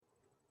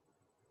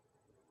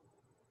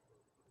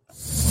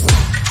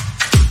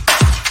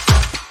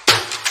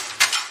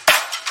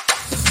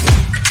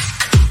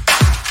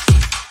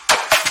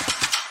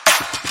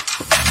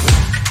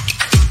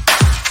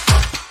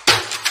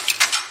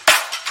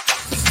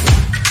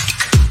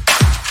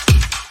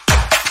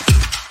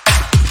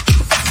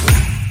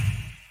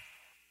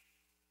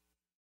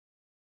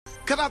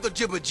Cut out the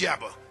jibber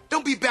jabber.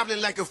 Don't be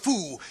babbling like a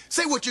fool.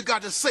 Say what you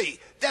got to say.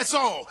 That's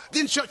all.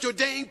 Then shut your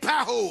dang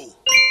pie hole.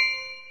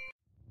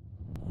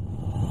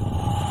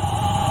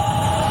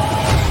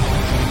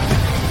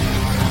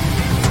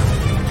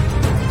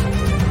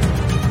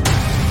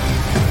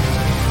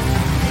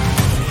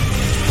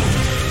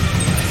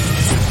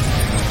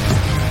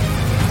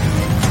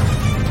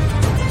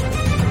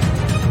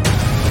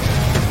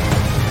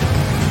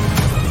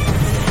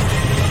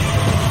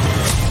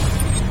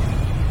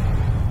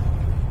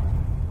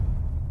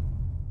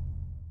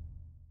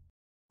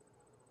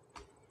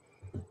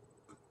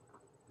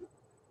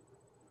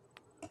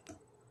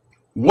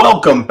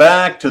 Welcome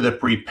back to the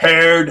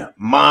Prepared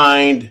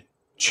Mind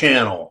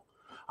channel.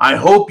 I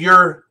hope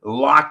you're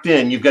locked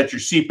in. You've got your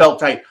seatbelt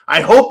tight.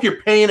 I hope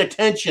you're paying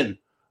attention,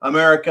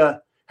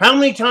 America. How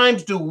many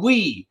times do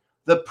we,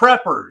 the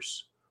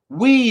preppers,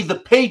 we, the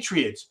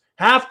patriots,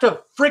 have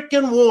to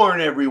frickin'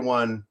 warn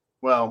everyone?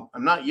 Well,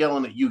 I'm not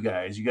yelling at you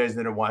guys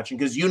that are watching,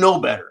 because you know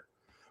better.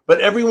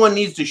 But everyone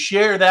needs to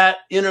share that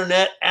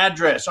internet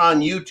address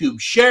on YouTube.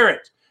 Share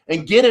it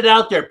and get it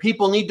out there.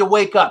 People need to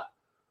wake up.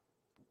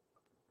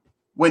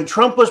 When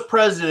Trump was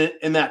president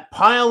and that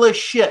pile of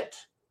shit,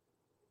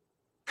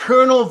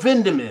 Colonel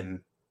Vindman,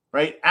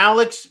 right,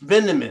 Alex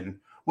Vindman,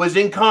 was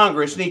in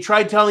Congress, and he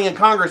tried telling a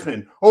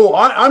congressman,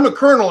 I'm a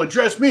colonel,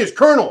 address me as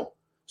colonel.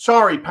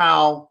 Sorry,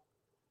 pal.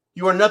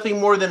 You are nothing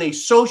more than a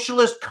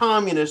socialist,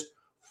 communist,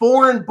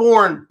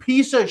 foreign-born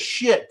piece of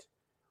shit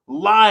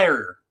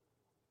liar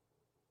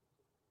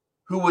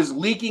who was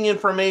leaking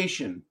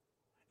information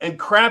and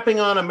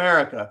crapping on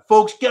America.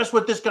 Folks, guess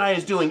what this guy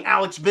is doing?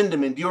 Alex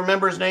Vindman. Do you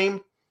remember his name?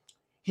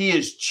 He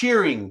is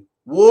cheering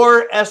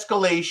war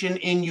escalation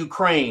in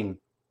Ukraine.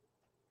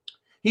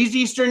 He's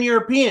Eastern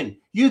European.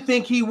 You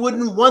think he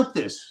wouldn't want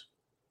this?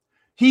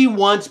 He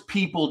wants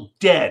people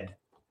dead.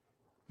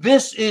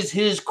 This is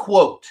his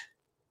quote.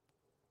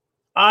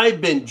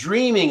 I've been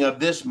dreaming of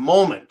this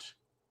moment.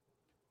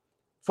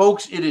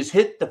 Folks, it has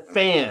hit the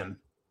fan.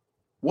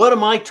 What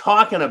am I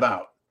talking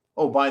about?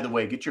 Oh, by the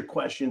way, get your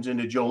questions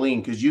into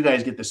Jolene, because you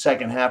guys get the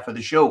second half of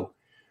the show.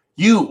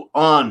 You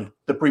on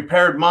the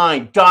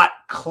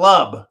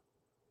preparedmind.club.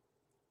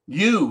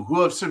 You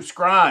who have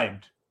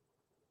subscribed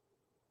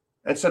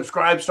at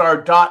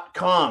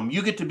subscribestar.com.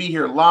 You get to be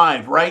here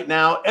live right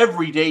now,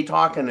 every day,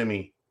 talking to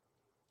me.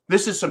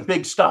 This is some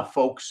big stuff,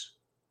 folks.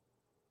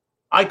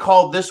 I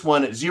called this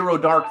one at 0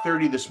 dark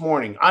 30 this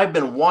morning. I've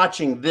been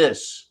watching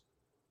this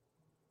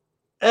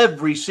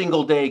every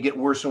single day get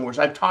worse and worse.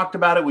 I've talked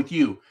about it with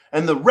you.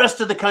 And the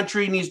rest of the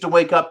country needs to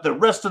wake up. The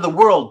rest of the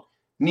world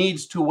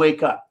needs to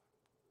wake up.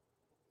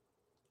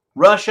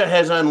 Russia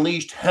has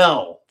unleashed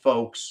hell,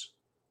 folks.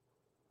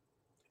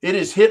 It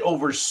has hit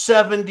over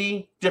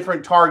 70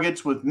 different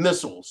targets with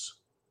missiles.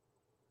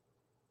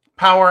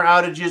 Power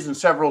outages in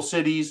several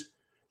cities.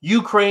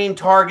 Ukraine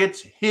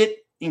targets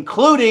hit,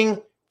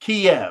 including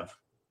Kiev.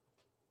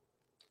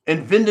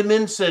 And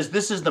Vindman says,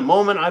 this is the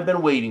moment I've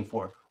been waiting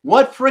for.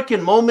 What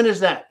frickin' moment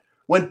is that?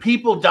 When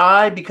people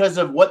die because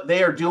of what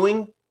they are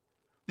doing?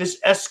 This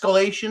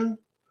escalation?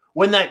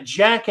 When that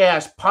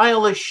jackass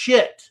pile of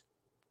shit,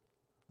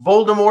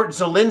 Volodymyr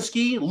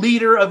Zelensky,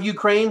 leader of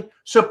Ukraine,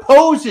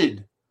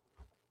 supposed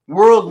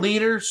world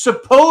leader,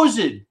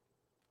 supposed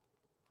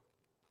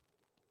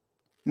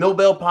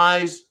Nobel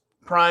Prize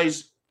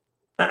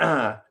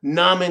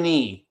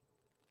nominee,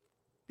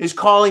 is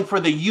calling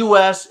for the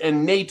U.S.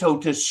 and NATO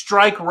to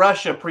strike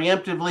Russia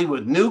preemptively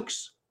with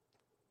nukes.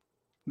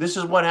 This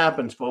is what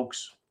happens,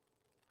 folks.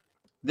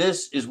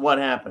 This is what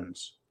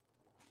happens.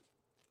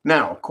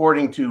 Now,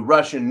 according to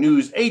Russian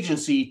news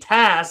agency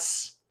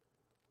TASS,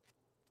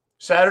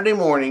 Saturday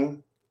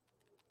morning,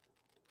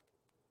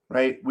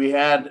 right, we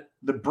had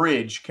the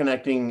bridge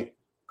connecting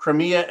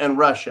Crimea and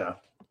Russia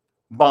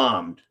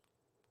bombed,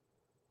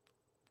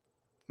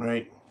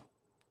 right?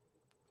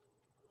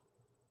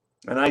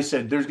 And I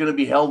said, there's going to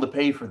be hell to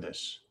pay for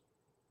this.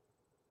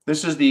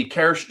 This is the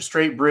Kerch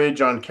Strait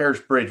Bridge on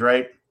Kerch Bridge,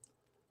 right?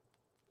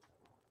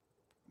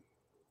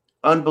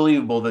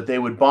 Unbelievable that they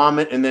would bomb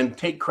it and then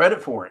take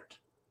credit for it,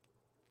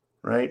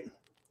 right?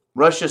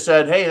 Russia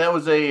said, hey, that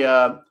was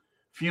a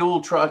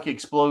fuel truck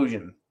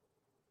explosion.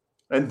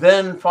 And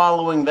then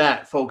following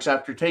that, folks,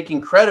 after taking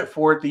credit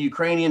for it, the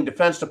Ukrainian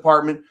Defense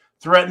Department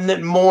threatened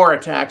that more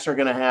attacks are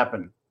going to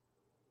happen.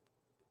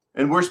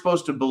 And we're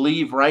supposed to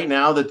believe right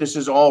now that this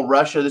is all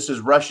Russia. This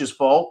is Russia's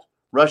fault.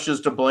 Russia's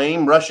to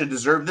blame. Russia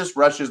deserved this.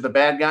 Russia's the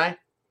bad guy.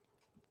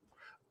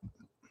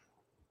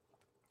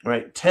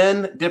 Right.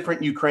 10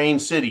 different Ukraine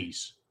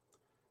cities.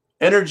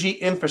 Energy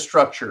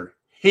infrastructure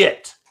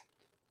hit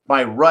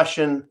by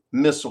Russian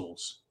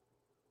missiles.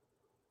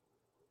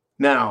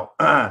 Now,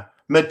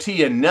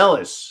 Mattia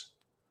Nellis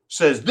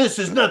says this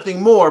is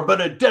nothing more but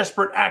a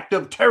desperate act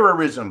of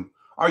terrorism.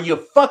 Are you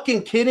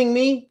fucking kidding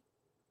me?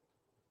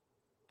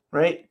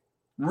 Right?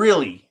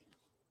 Really?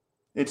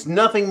 It's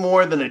nothing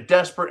more than a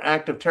desperate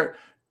act of terror.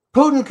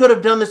 Putin could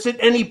have done this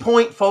at any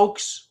point,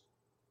 folks.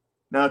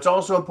 Now, it's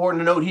also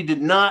important to note he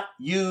did not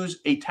use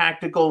a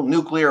tactical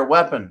nuclear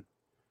weapon.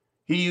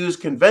 He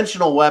used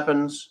conventional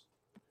weapons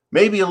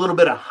Maybe a little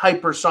bit of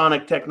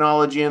hypersonic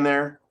technology in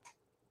there.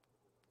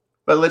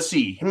 But let's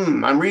see.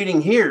 I'm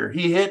reading here.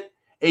 He hit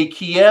a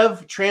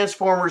Kiev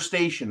transformer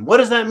station. What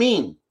does that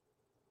mean?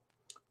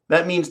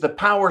 That means the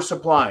power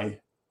supply,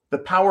 the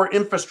power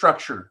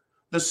infrastructure,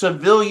 the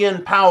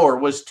civilian power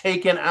was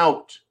taken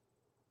out.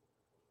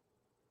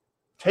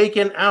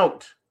 Taken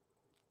out.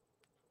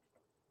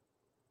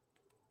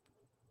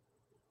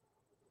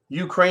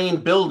 Ukraine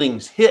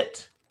buildings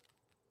hit.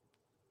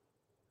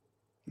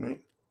 Right.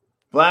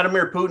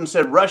 Vladimir Putin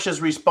said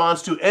Russia's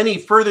response to any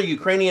further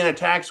Ukrainian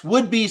attacks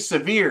would be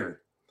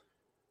severe.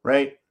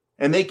 Right?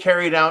 And they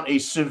carried out a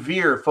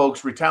severe,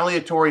 folks,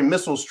 retaliatory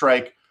missile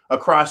strike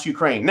across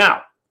Ukraine.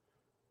 Now,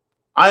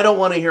 I don't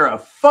want to hear a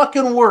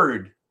fucking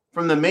word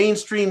from the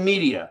mainstream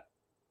media.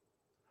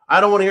 I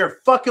don't want to hear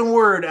a fucking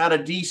word out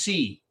of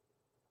DC,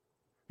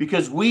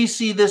 because we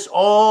see this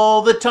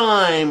all the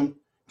time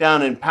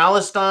down in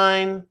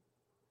Palestine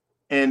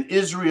and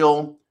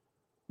Israel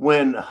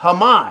when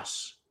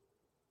Hamas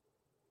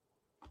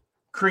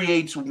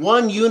creates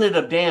one unit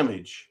of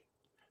damage.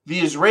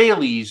 The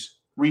Israelis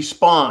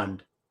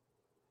respond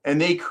and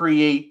they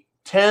create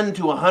 10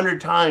 to 100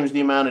 times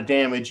the amount of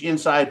damage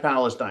inside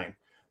Palestine.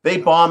 They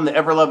bomb the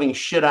ever-loving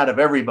shit out of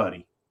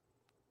everybody.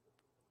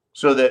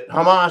 So that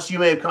Hamas, you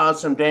may have caused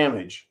some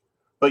damage,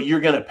 but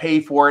you're going to pay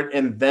for it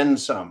and then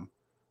some.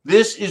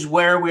 This is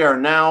where we are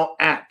now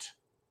at.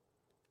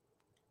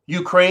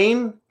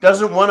 Ukraine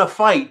doesn't want to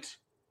fight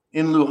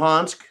in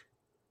Luhansk,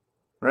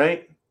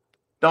 right?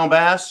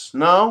 Donbass,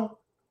 no.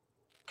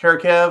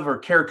 Kharkiv or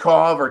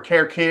Kharkov or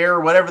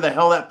Kharkiv, whatever the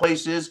hell that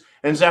place is,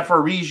 and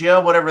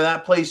Zaporizhia, whatever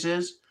that place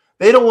is.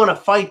 They don't want to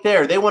fight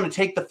there. They want to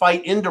take the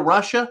fight into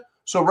Russia.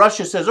 So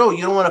Russia says, oh,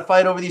 you don't want to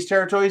fight over these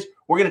territories?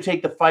 We're going to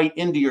take the fight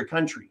into your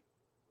country.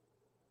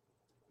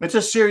 It's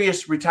a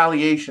serious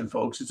retaliation,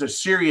 folks. It's a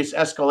serious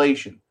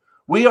escalation.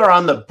 We are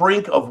on the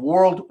brink of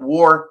World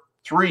War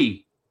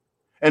III.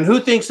 And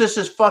who thinks this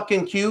is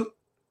fucking cute?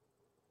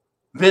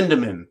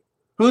 Vindman.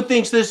 Who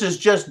thinks this is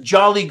just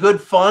jolly good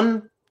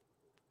fun?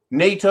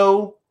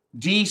 NATO,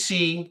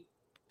 DC,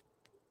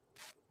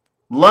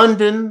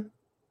 London,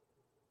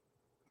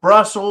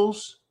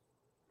 Brussels.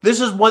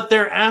 This is what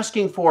they're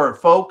asking for,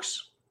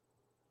 folks.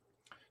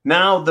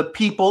 Now the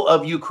people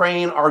of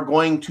Ukraine are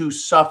going to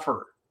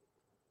suffer.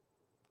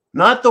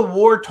 Not the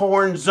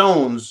war-torn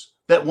zones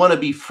that want to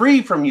be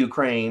free from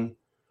Ukraine,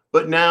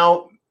 but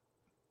now,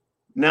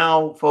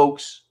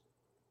 folks,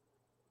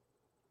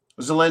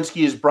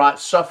 Zelensky has brought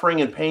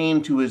suffering and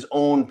pain to his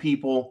own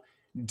people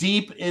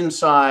deep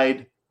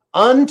inside,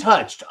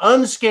 untouched,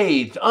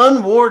 unscathed,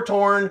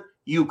 unwar-torn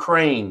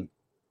Ukraine.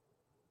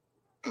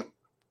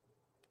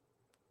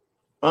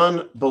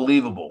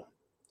 Unbelievable.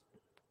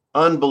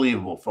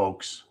 Unbelievable,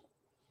 folks.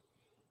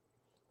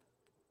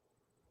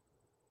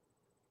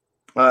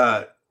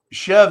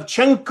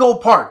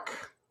 Shevchenko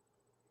Park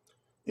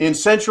in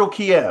central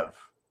Kiev,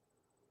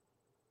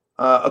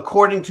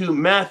 according to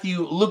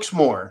Matthew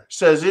Luxmore,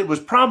 says it was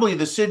probably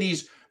the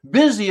city's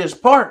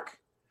busiest park,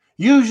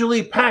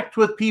 usually packed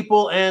with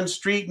people and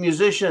street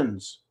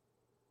musicians.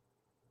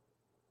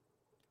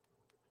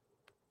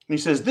 He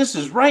says, this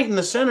is right in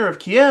the center of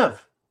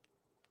Kiev.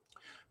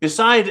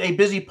 Beside a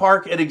busy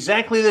park at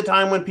exactly the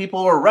time when people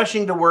are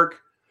rushing to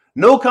work.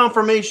 No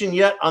confirmation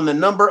yet on the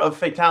number of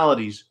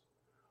fatalities.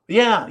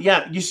 Yeah.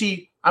 You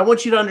see, I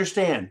want you to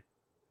understand.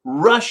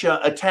 Russia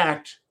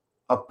attacked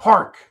a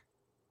park.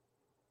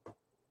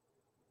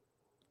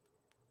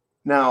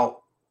 Now,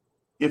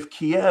 if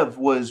Kiev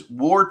was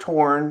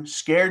war-torn,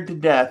 scared to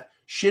death,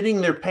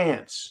 shitting their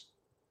pants,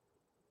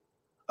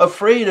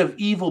 afraid of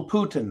evil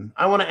Putin,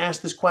 I want to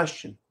ask this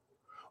question.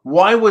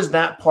 Why was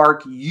that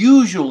park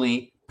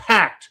usually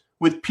packed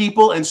with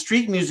people and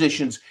street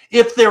musicians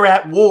if they're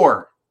at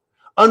war?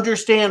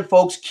 Understand,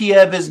 folks,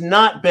 Kiev has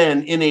not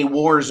been in a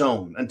war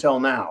zone until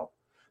now.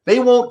 They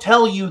won't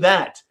tell you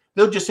that.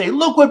 They'll just say,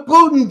 look what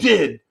Putin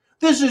did.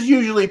 This is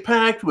usually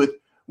packed with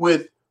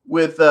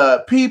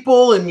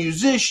people and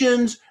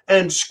musicians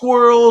and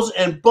squirrels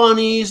and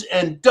bunnies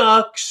and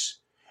ducks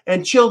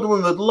and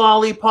children with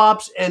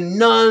lollipops and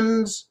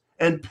nuns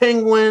and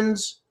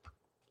penguins.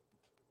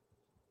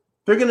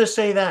 They're going to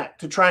say that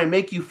to try and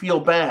make you feel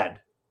bad.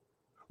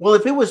 Well,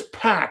 if it was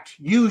packed,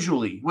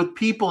 usually, with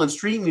people and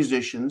street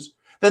musicians,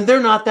 then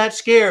they're not that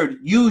scared,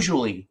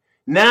 usually.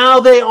 Now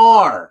they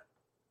are.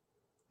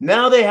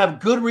 Now they have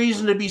good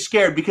reason to be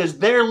scared because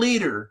their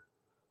leader,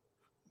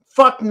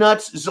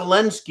 fucknuts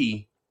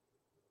Zelensky,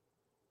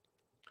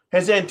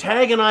 has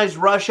antagonized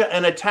Russia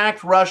and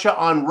attacked Russia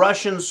on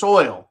Russian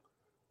soil.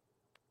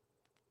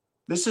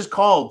 This is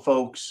called,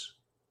 folks,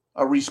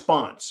 a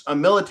response, a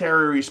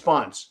military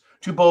response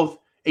to both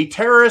a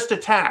terrorist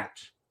attack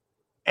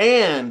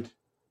and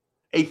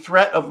a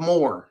threat of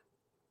more.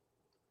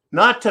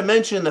 Not to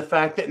mention the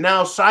fact that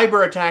now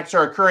cyber attacks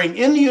are occurring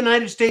in the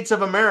United States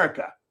of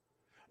America,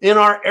 in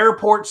our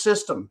airport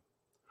system.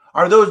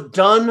 Are those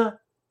done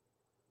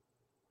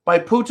by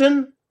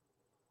Putin?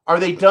 Are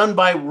they done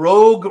by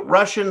rogue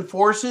Russian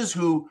forces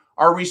who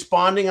are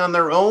responding on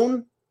their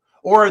own?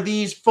 Or are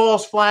these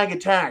false flag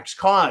attacks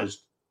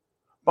caused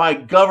by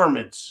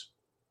governments,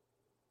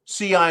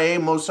 CIA,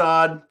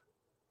 Mossad,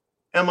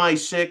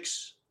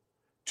 MI6,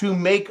 to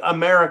make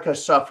America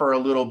suffer a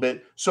little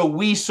bit so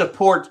we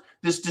support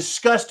this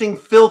disgusting,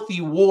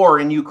 filthy war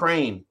in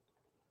Ukraine.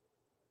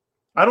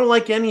 I don't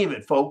like any of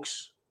it,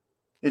 folks.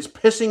 It's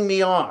pissing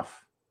me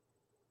off.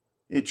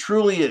 It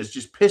truly is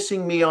just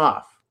pissing me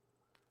off.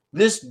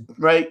 This,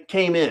 right,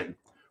 came in.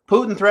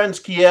 Putin threatens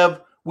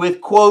Kiev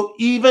with, quote,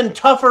 even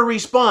tougher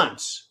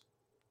response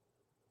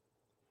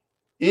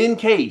in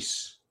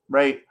case,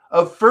 right,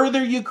 of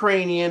further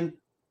Ukrainian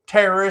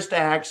terrorist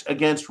acts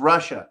against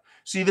Russia.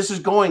 See, this is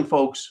going,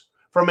 folks,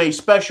 from a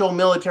special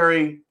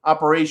military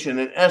operation,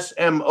 an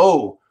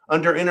SMO,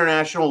 under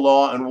international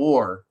law and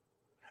war.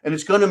 And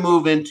it's going to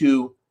move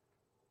into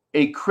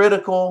a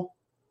critical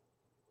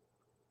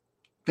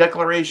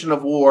declaration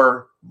of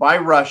war by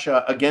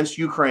Russia against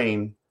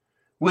Ukraine,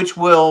 which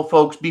will,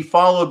 folks, be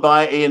followed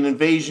by an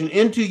invasion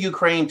into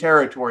Ukraine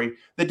territory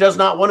that does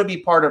not want to be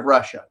part of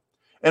Russia.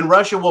 And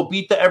Russia will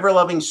beat the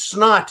ever-loving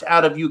snot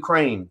out of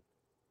Ukraine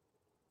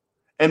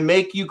and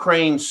make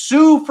Ukraine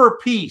sue for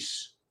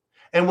peace.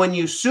 And when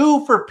you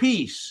sue for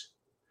peace,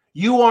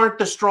 you aren't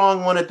the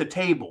strong one at the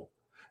table.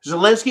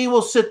 Zelensky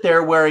will sit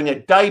there wearing a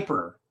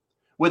diaper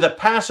with a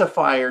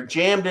pacifier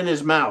jammed in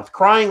his mouth,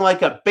 crying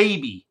like a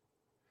baby,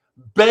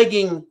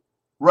 begging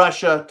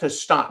Russia to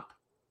stop.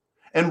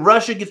 And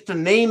Russia gets to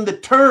name the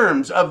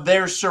terms of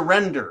their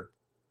surrender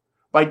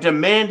by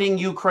demanding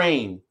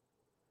Ukraine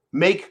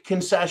make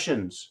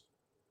concessions.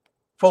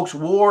 Folks,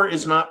 war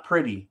is not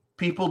pretty.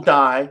 People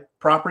die,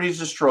 property is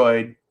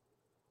destroyed,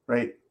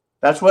 right?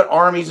 That's what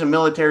armies and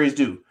militaries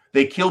do.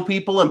 They kill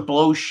people and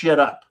blow shit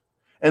up.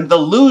 And the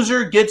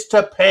loser gets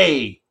to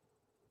pay.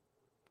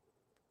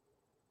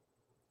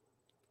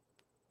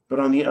 But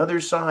on the other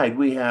side,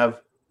 we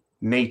have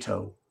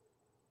NATO.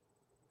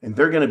 And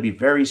they're going to be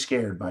very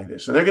scared by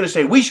this. And they're going to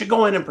say, we should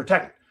go in and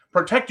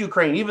protect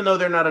Ukraine, even though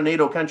they're not a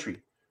NATO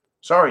country.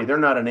 Sorry, they're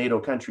not a NATO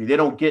country. They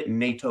don't get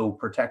NATO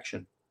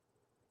protection.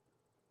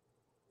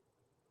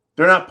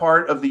 They're not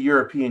part of the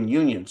European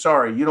Union.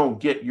 Sorry, you don't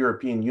get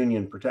European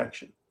Union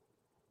protection,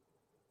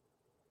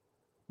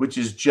 which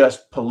is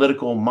just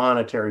political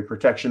monetary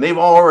protection. They've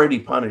already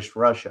punished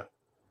Russia.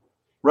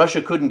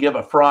 Russia couldn't give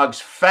a frog's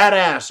fat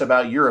ass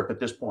about Europe at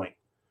this point.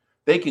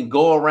 They can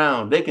go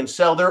around. They can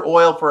sell their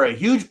oil for a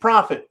huge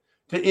profit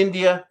to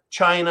India,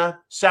 China,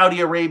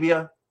 Saudi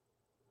Arabia,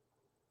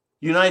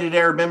 United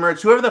Arab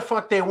Emirates, whoever the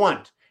fuck they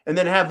want, and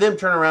then have them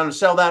turn around and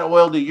sell that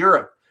oil to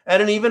Europe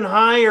at an even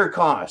higher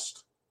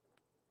cost.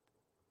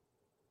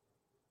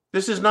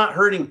 This is not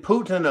hurting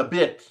Putin a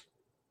bit.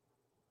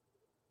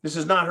 This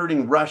is not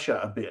hurting Russia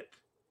a bit.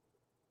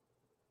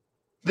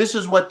 This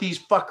is what these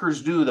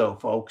fuckers do, though,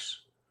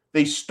 folks.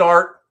 They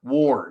start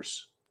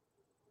wars.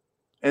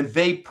 And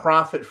they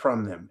profit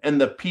from them. And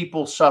the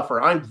people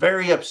suffer. I'm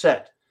very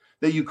upset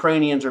that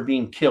Ukrainians are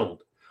being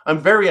killed. I'm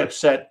very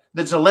upset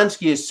that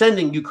Zelensky is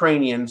sending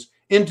Ukrainians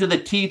into the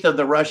teeth of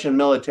the Russian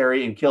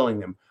military and killing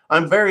them.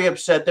 I'm very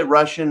upset that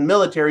Russian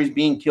military is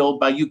being killed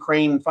by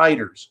Ukraine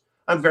fighters.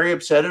 I'm very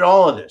upset at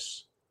all of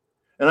this.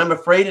 And I'm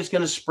afraid it's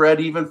going to spread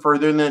even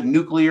further, and that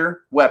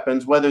nuclear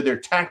weapons, whether they're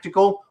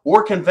tactical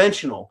or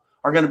conventional,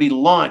 are going to be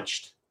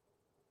launched.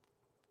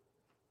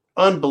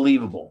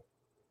 Unbelievable.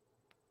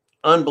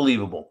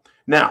 Unbelievable.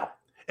 Now,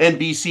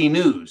 NBC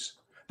News,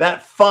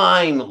 that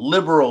fine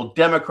liberal,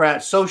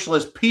 Democrat,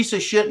 socialist piece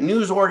of shit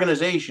news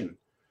organization,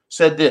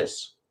 said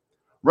this: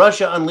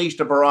 Russia unleashed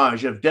a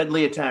barrage of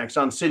deadly attacks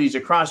on cities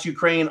across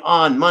Ukraine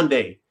on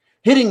Monday,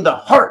 hitting the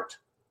heart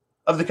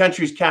of the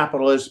country's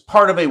capital as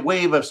part of a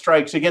wave of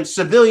strikes against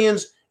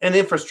civilians and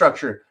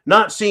infrastructure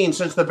not seen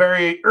since the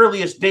very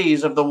earliest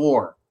days of the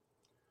war.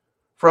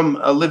 From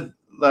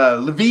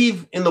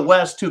Lviv in the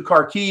west to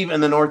Kharkiv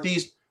in the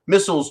northeast,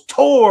 missiles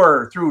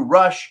tore through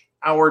rush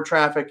hour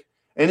traffic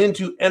and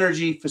into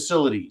energy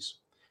facilities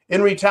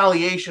in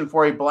retaliation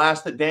for a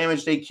blast that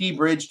damaged a key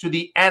bridge to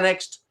the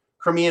annexed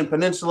Crimean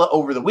Peninsula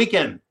over the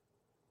weekend.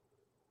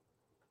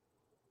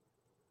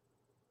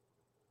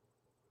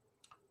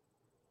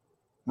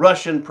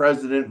 Russian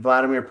President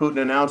Vladimir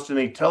Putin announced in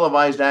a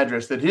televised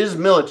address that his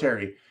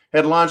military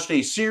had launched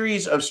a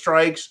series of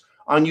strikes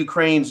on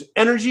Ukraine's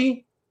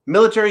energy,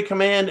 military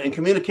command, and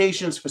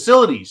communications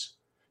facilities,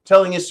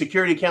 telling his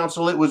Security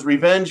Council it was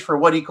revenge for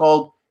what he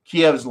called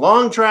Kiev's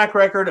long track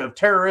record of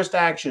terrorist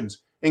actions,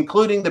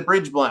 including the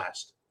bridge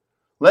blast.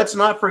 Let's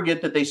not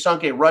forget that they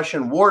sunk a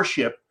Russian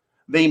warship.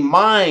 They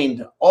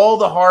mined all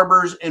the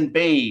harbors and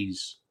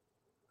bays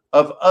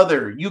of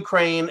other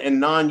Ukraine and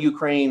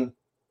non-Ukraine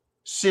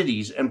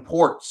cities and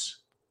ports.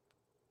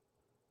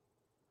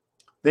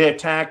 They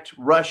attacked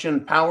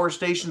Russian power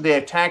stations. They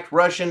attacked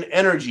Russian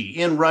energy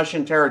in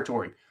Russian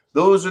territory.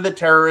 Those are the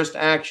terrorist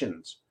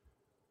actions.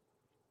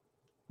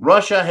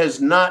 Russia has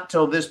not,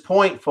 till this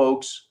point,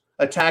 folks,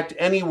 attacked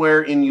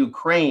anywhere in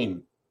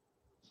Ukraine.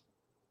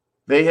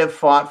 They have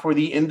fought for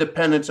the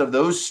independence of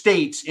those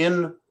states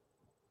in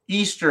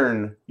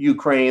eastern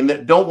Ukraine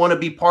that don't want to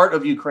be part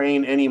of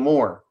Ukraine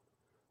anymore.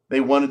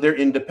 They wanted their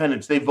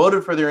independence. They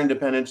voted for their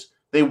independence.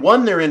 They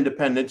won their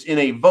independence in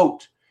a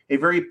vote a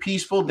very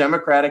peaceful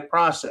democratic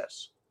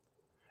process.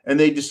 And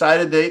they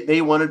decided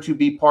they wanted to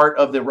be part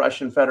of the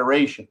Russian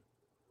Federation.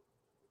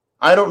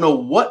 I don't know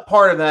what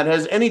part of that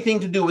has anything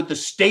to do with the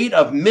state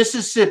of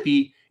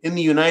Mississippi in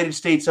the United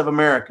States of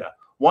America.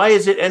 Why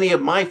is it any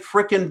of my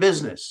frickin'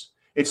 business?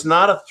 It's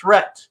not a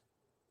threat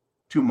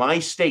to my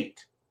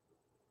state.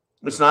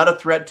 It's not a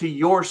threat to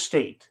your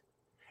state.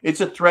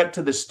 It's a threat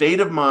to the state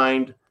of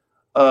mind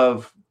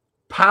of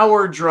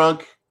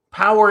power-drunk,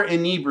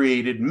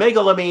 power-inebriated,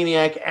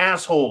 megalomaniac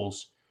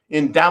assholes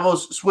in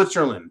Davos,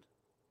 Switzerland,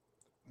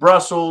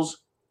 Brussels,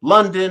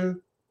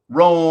 London,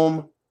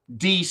 Rome,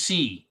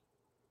 D.C.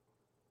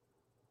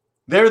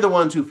 They're the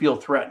ones who feel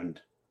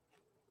threatened.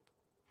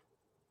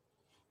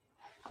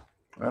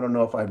 I don't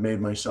know if I've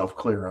made myself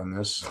clear on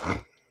this.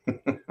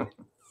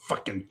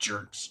 Fucking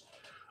jerks.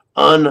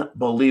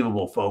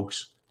 Unbelievable,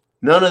 folks.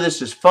 None of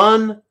this is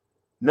fun.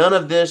 None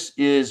of this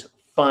is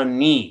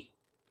funny.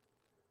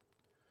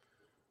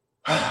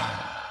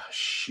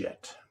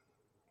 Shit.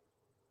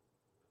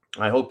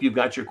 I hope you've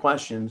got your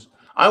questions.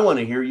 I want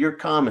to hear your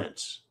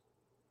comments.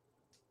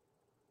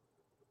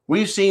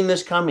 We've seen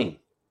this coming.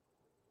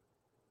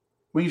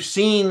 We've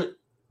seen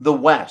the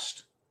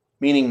West,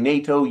 meaning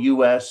NATO,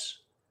 US,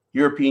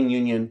 European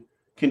Union,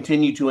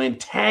 continue to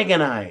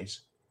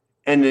antagonize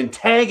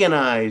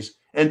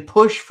and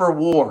push for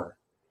war.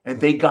 And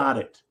they got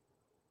it.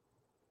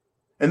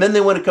 And then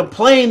they want to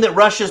complain that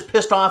Russia's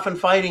pissed off and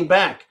fighting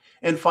back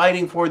and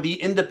fighting for the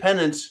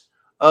independence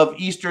of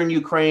Eastern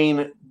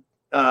Ukraine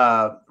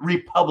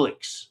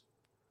republics.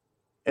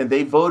 And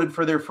they voted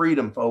for their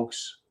freedom,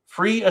 folks.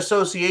 Free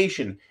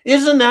association.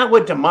 Isn't that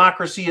what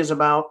democracy is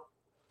about?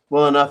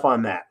 Well, enough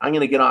on that. I'm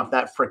going to get off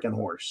that frickin'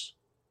 horse.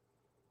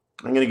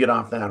 I'm going to get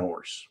off that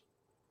horse.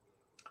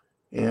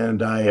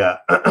 And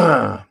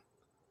I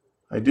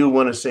do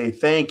want to say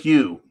thank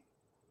you.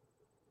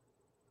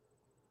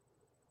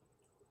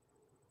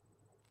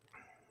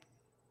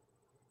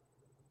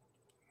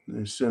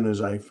 As soon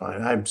as I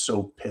find, I'm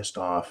so pissed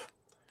off.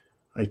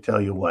 I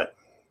tell you what.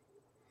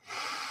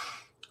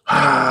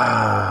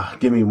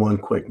 Give me one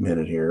quick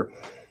minute here.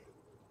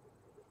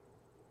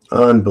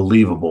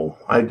 Unbelievable.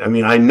 I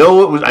mean, I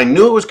knew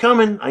it was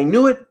coming. I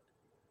knew it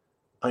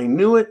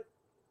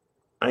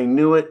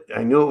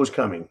was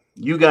coming.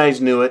 You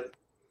guys knew it.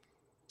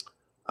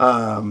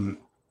 I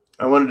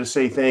wanted to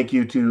say thank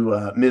you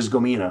to Ms.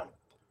 Gomina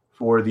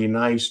for the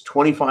nice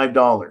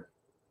 $25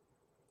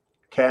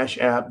 Cash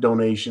App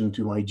donation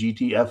to my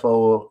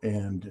GTFO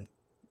and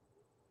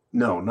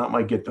no, not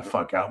my Get the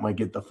Fuck Out, my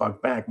Get the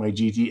Fuck Back, my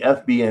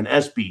GTFB and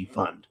SB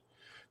fund.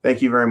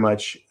 Thank you very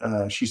much.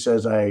 She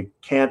says, I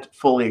can't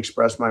fully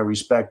express my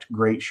respect.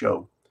 Great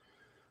show.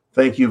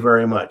 Thank you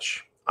very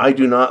much. I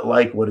do not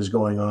like what is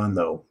going on,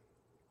 though,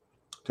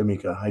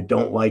 Tamika. I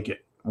don't like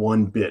it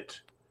one bit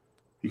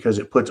because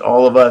it puts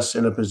all of us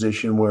in a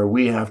position where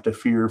we have to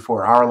fear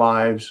for our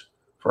lives,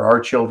 for our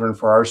children,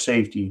 for our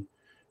safety,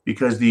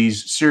 because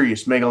these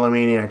serious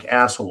megalomaniac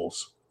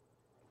assholes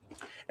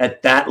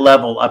at that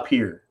level up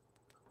here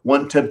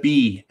want to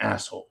be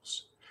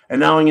assholes. And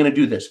now I'm going to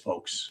do this,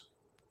 folks.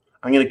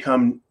 I'm going to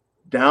come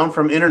down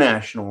from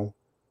international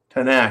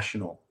to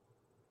national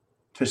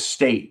to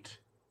state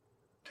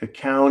to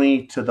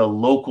county to the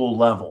local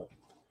level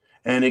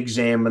and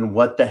examine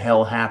what the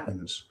hell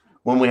happens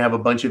when we have a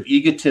bunch of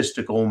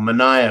egotistical,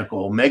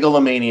 maniacal,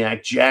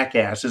 megalomaniac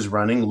jackasses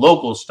running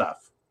local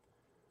stuff.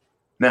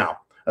 Now,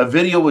 a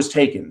video was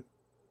taken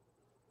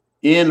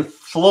in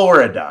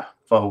Florida,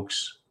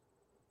 folks.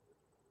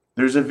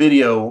 There's a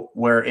video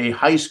where a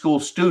high school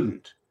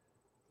student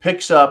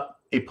picks up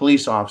a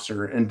police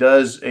officer and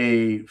does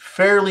a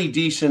fairly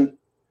decent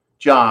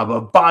job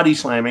of body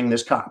slamming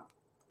this cop,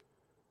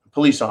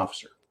 police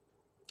officer.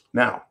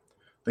 Now,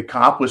 the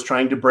cop was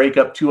trying to break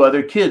up two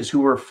other kids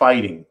who were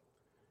fighting.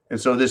 And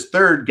so this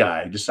third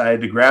guy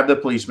decided to grab the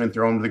policeman,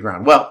 throw him to the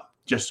ground. Well,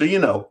 just so you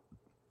know,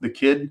 the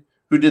kid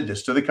who did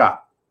this to the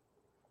cop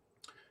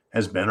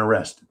has been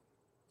arrested.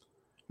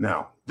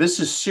 Now, this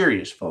is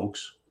serious,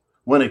 folks.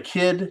 When a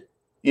kid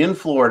in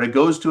Florida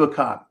goes to a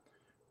cop,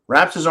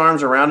 wraps his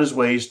arms around his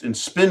waist and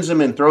spins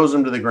him and throws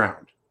him to the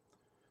ground.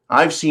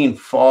 I've seen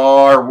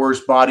far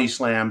worse body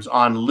slams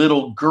on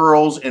little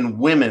girls and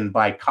women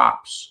by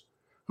cops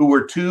who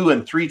were 2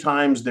 and 3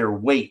 times their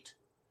weight,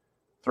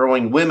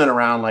 throwing women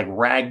around like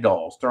rag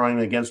dolls, throwing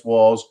them against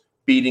walls,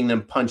 beating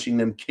them, punching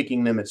them,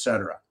 kicking them,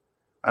 etc.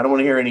 I don't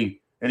want to hear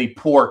any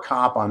poor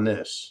cop on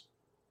this.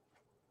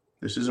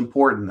 This is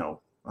important,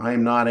 though. I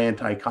am not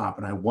anti-cop,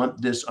 and I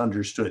want this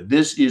understood.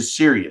 This is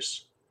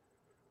serious.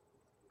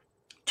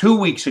 2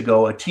 weeks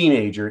ago, a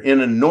teenager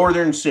in a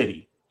northern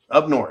city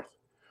up north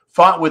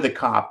fought with a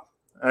cop,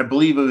 I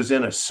believe it was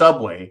in a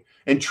subway,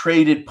 and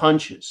traded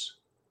punches.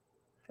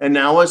 And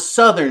now a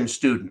southern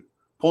student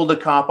pulled a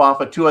cop off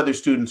of 2 other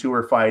students who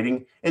were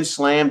fighting and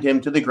slammed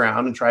him to the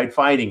ground and tried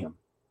fighting him.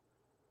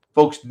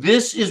 Folks,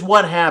 this is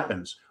what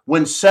happens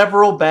when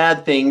several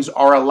bad things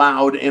are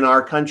allowed in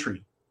our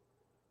country,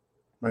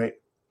 right?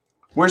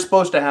 We're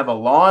supposed to have a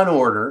law and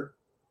order,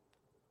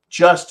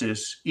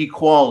 justice,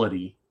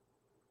 equality,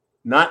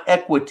 not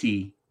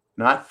equity,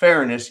 not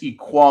fairness,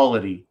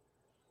 equality,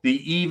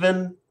 the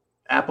even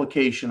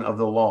application of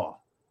the law.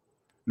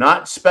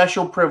 Not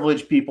special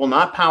privileged people,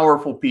 not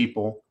powerful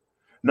people,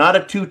 not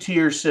a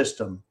two-tier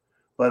system,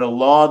 but a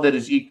law that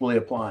is equally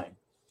applying.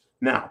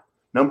 Now,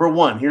 number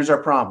one, here's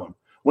our problem.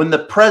 When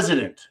the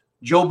president,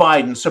 Joe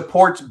Biden,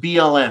 supports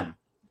BLM,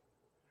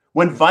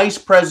 when Vice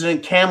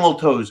President Camel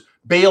Toes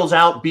bails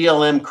out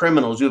BLM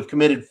criminals who have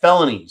committed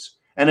felonies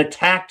and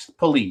attacked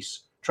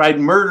police, tried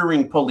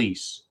murdering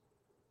police,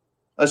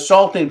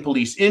 assaulting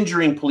police,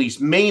 injuring police,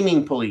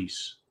 maiming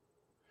police,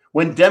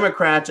 when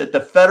Democrats at the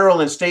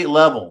federal and state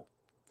level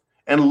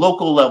and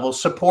local level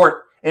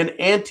support an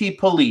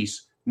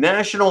anti-police,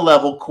 national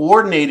level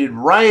coordinated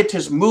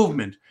riotous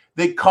movement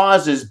that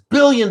causes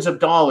billions of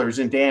dollars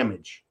in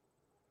damage,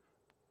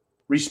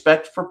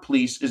 respect for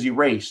police is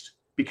erased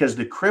because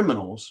the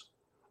criminals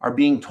are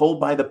being told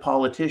by the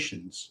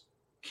politicians,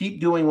 keep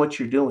doing what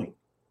you're doing.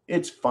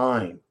 It's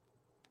fine.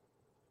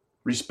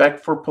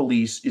 Respect for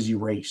police is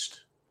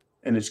erased,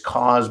 and it's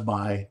caused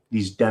by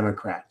these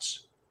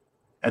Democrats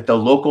at the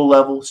local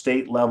level,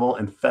 state level,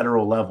 and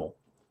federal level.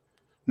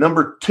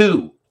 Number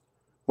two,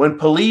 when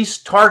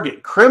police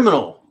target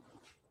criminal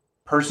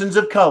persons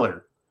of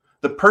color,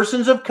 the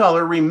persons of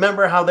color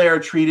remember how they are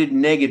treated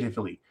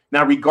negatively.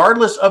 Now,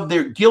 regardless of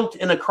their guilt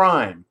in a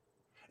crime,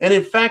 and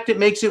in fact, it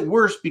makes it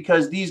worse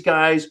because these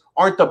guys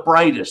aren't the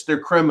brightest, they're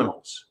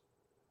criminals.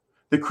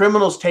 The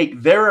criminals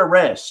take their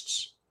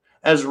arrests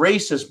as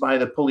racist by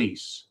the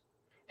police.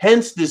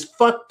 Hence, this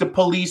fuck the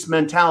police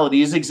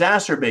mentality is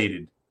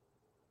exacerbated.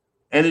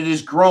 And it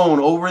has grown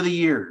over the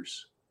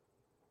years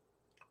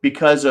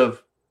because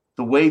of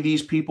the way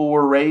these people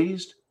were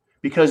raised,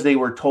 because they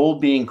were told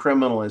being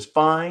criminal is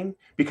fine,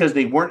 because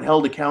they weren't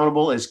held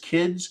accountable as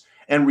kids,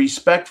 and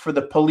respect for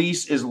the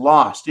police is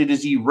lost. It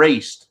is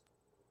erased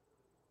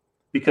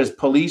because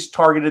police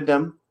targeted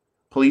them,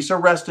 police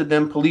arrested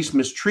them, police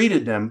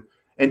mistreated them,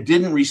 and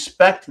didn't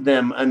respect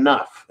them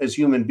enough as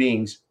human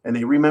beings, and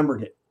they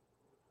remembered it.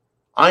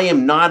 I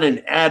am not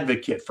an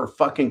advocate for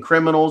fucking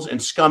criminals and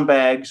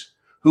scumbags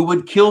who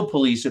would kill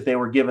police if they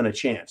were given a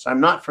chance.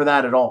 I'm not for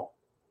that at all.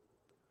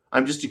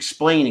 I'm just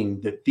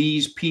explaining that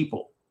these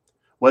people,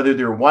 whether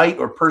they're white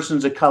or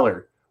persons of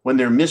color, when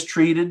they're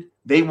mistreated,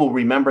 they will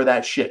remember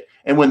that shit.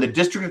 And when the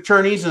district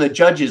attorneys and the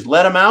judges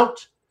let them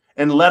out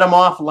and let them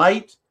off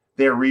light,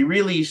 they're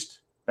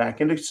re-released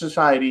back into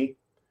society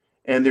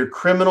and their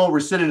criminal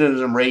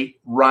recidivism rate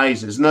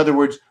rises. In other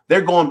words,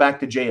 they're going back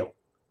to jail.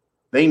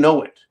 They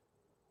know it.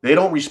 They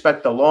don't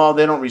respect the law.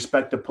 They don't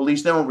respect the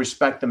police. They don't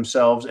respect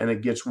themselves, and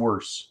it gets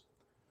worse.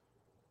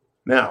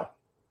 Now,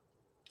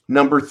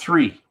 number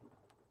three,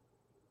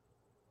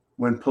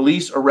 when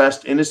police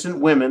arrest innocent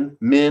women,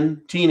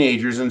 men,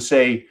 teenagers, and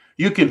say,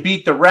 you can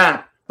beat the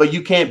rap, but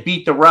you can't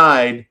beat the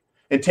ride,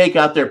 and take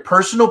out their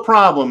personal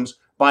problems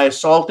by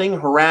assaulting,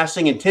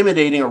 harassing,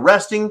 intimidating,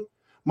 arresting,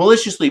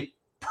 maliciously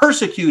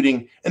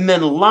persecuting, and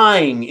then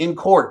lying in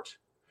court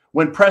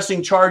when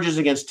pressing charges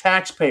against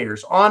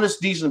taxpayers, honest,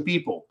 decent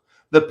people,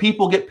 the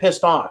people get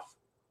pissed off.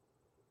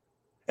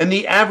 And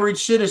the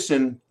average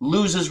citizen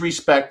loses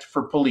respect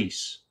for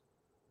police.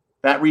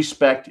 That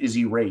respect is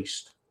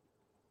erased.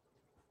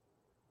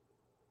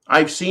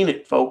 I've seen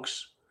it,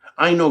 folks.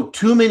 I know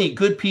too many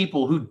good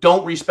people who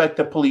don't respect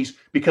the police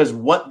because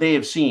what they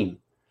have seen.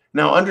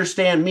 Now,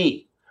 understand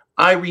me.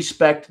 I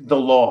respect the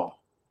law.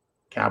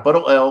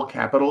 Capital L,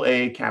 capital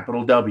A,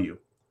 capital W.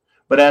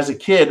 But as a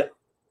kid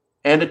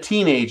and a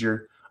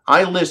teenager,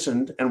 I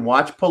listened and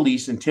watched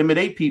police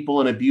intimidate people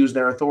and abuse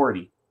their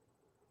authority.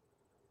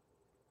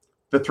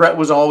 The threat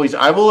was always,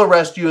 I will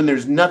arrest you and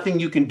there's nothing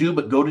you can do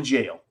but go to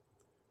jail.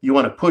 You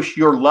want to push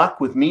your luck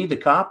with me, the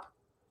cop?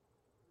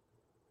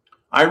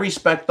 I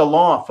respect the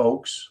law,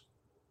 folks.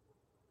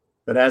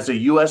 But as a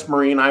U.S.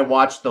 Marine, I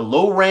watched the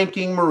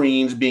low-ranking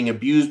Marines being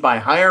abused by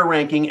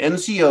higher-ranking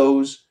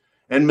NCOs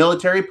and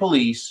military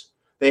police.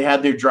 They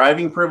had their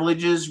driving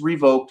privileges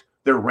revoked,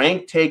 their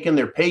rank taken,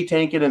 their pay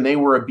taken, and they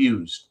were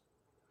abused.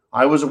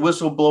 I was a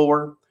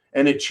whistleblower,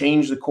 and it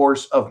changed the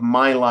course of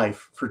my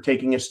life for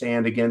taking a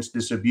stand against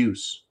this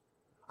abuse.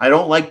 I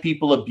don't like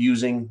people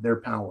abusing their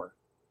power.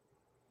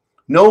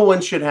 No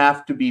one should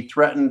have to be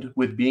threatened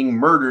with being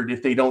murdered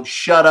if they don't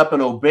shut up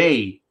and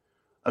obey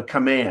a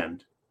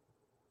command.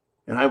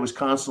 And I was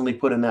constantly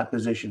put in that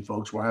position,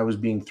 folks, where I was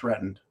being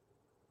threatened.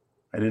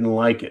 I didn't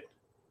like it.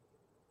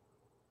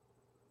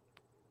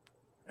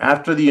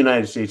 After the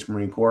United States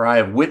Marine Corps, I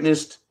have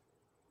witnessed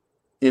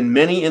in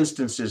many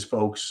instances,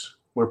 folks,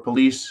 where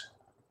police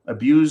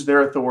abuse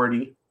their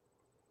authority,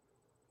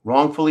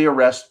 wrongfully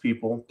arrest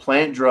people,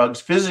 plant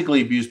drugs,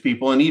 physically abuse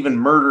people, and even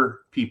murder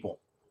people.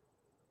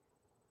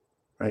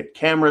 Right?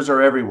 Cameras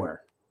are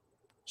everywhere.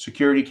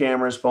 Security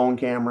cameras, phone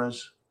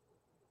cameras.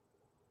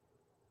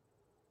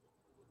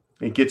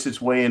 It gets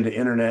its way into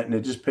internet, and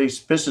it just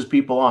pisses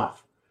people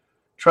off.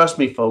 Trust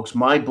me, folks,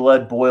 my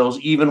blood boils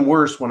even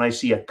worse when I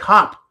see a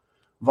cop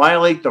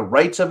violate the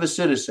rights of a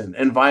citizen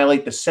and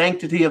violate the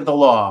sanctity of the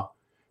law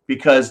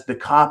because the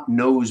cop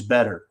knows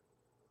better.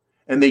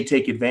 And they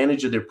take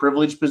advantage of their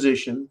privileged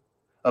position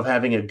of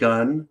having a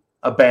gun,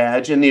 a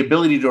badge and the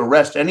ability to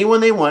arrest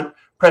anyone they want,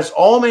 press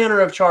all manner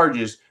of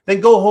charges, then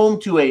go home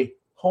to a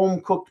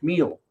home-cooked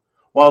meal,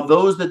 while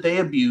those that they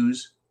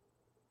abuse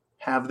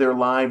have their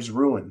lives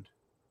ruined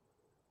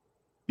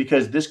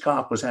because this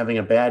cop was having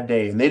a bad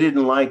day and they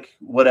didn't like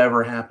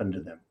whatever happened to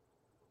them.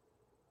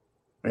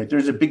 Right?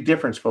 There's a big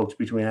difference, folks,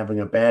 between having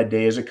a bad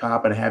day as a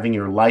cop and having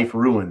your life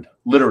ruined,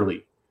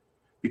 literally,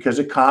 because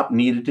a cop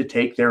needed to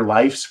take their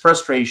life's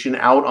frustration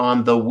out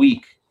on the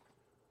weak.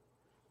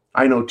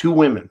 I know 2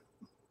 women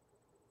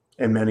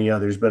and many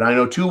others, but I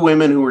know 2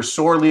 women who were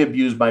sorely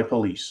abused by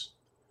police.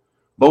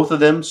 Both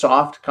of them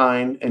soft,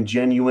 kind, and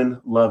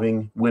genuine,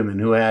 loving women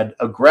who had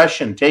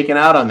aggression taken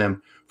out on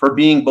them for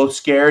being both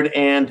scared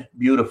and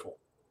beautiful.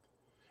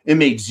 It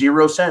made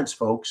 0 sense,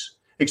 folks,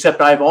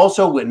 except I've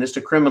also witnessed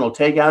a criminal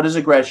take out his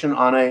aggression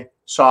on a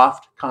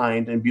soft,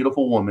 kind, and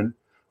beautiful woman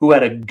who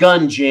had a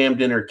gun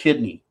jammed in her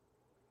kidney.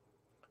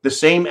 The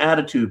same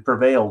attitude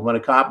prevailed when a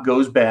cop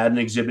goes bad and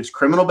exhibits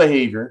criminal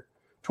behavior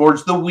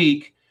towards the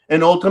weak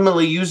and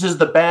ultimately uses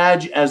the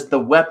badge as the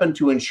weapon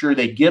to ensure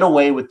they get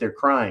away with their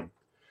crime.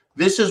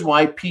 This is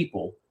why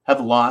people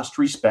have lost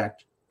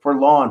respect for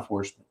law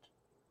enforcement.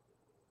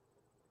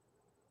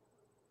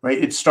 Right?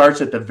 It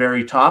starts at the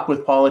very top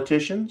with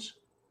politicians.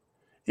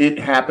 It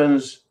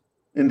happens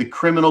in the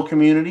criminal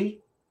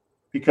community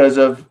because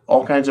of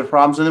all kinds of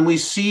problems. And then we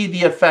see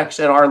the effects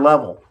at our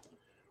level.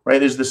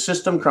 Right? As the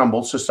system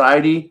crumbles,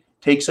 society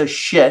takes a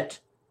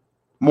shit,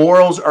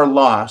 morals are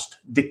lost,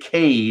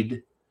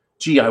 decayed.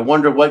 Gee, I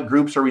wonder what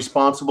groups are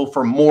responsible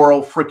for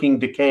moral freaking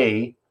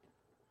decay.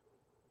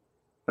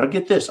 Now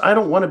get this, I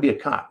don't want to be a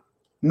cop,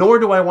 nor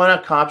do I want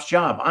a cop's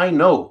job. I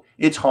know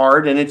it's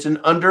hard and it's an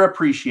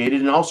underappreciated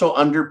and also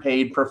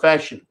underpaid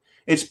profession.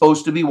 It's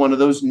supposed to be one of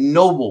those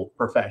noble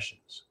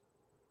professions.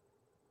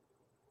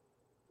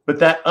 But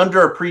that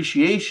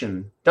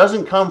underappreciation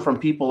doesn't come from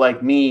people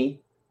like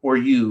me or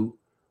you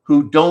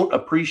who don't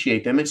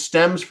appreciate them. It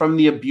stems from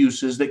the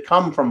abuses that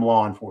come from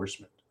law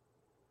enforcement.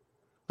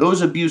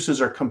 Those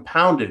abuses are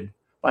compounded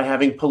by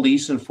having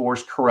police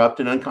enforce corrupt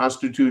and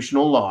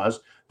unconstitutional laws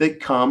that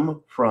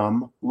come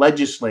from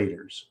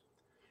legislators.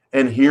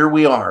 And here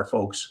we are,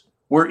 folks.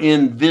 We're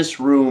in this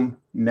room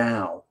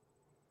now.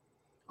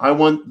 I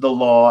want the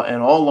law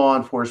and all law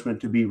enforcement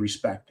to be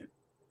respected.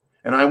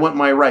 And I want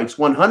my rights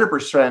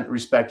 100%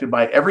 respected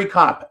by every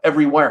cop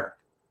everywhere.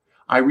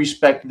 I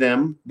respect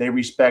them. They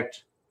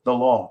respect the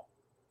law.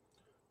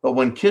 But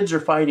when kids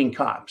are fighting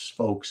cops,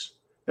 folks,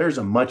 there's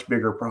a much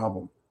bigger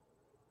problem.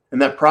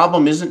 And that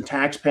problem isn't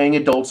tax-paying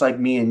adults like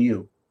me and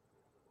you.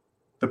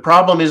 The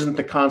problem isn't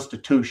the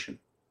Constitution.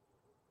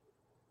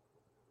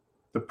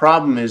 The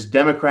problem is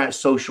Democrat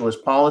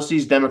socialist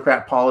policies,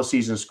 Democrat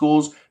policies in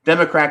schools,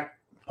 Democrat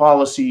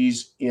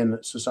policies in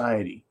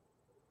society.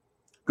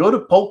 Go to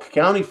Polk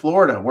County,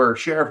 Florida, where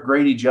Sheriff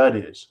Grady Judd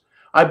is.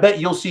 I bet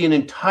you'll see an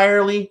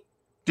entirely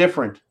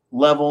different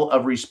level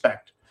of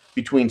respect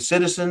between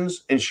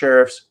citizens and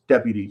sheriff's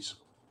deputies.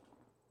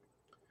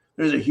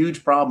 There's a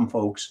huge problem,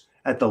 folks,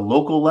 at the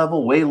local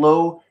level, way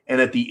low,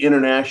 and at the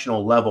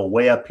international level,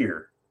 way up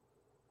here.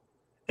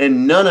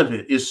 And none of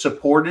it is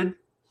supported,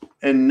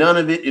 and none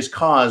of it is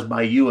caused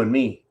by you and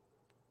me.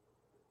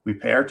 We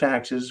pay our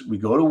taxes, we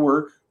go to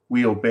work,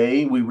 we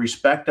obey, we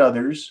respect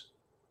others,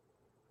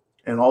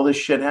 and all this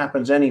shit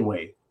happens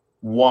anyway.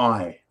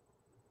 Why?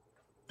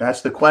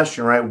 That's the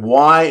question, right?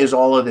 Why is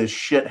all of this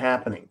shit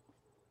happening?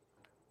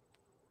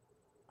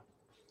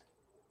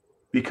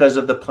 Because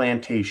of the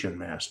plantation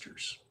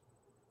masters.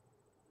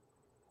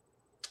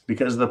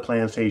 Because of the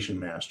plantation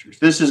masters.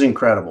 This is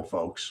incredible,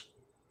 folks.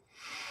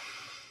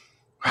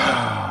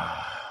 I'm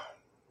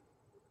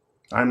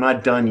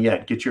not done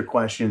yet. Get your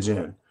questions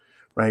in,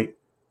 right?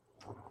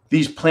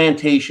 These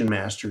plantation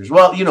masters,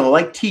 well, you know,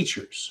 like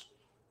teachers,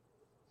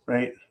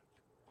 right?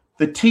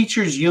 The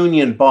teachers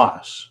union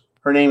boss,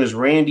 her name is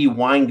Randi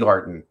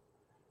Weingarten.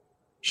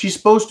 She's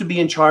supposed to be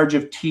in charge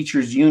of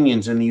teachers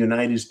unions in the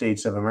United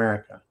States of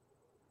America.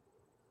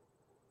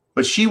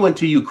 But she went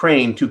to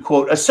Ukraine to,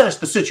 quote, assess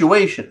the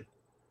situation,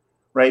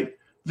 right?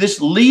 This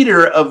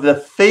leader of the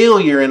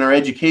failure in our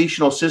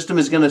educational system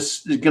is going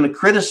to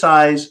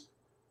criticize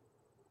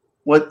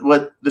what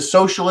the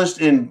socialists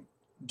in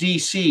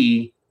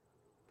D.C.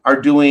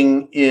 are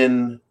doing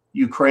in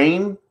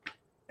Ukraine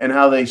and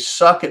how they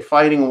suck at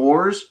fighting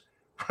wars,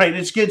 right?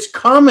 It's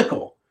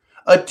comical.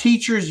 A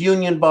teachers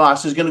union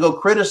boss is going to go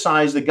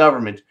criticize the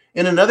government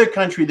in another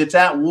country that's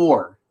at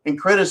war and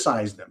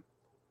criticize them.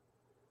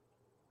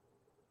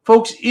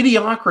 Folks,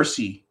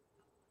 idiocracy.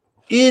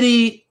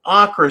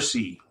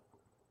 Idiocracy.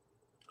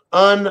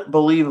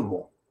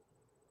 Unbelievable.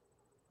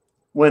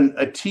 When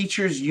a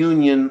teachers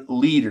union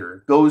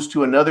leader goes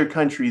to another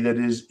country that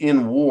is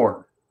in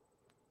war.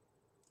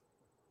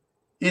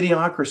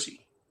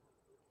 Idiocracy.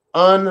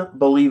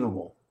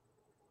 Unbelievable.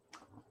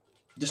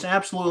 Just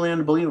absolutely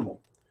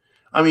unbelievable.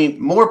 I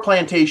mean, more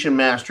plantation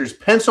masters,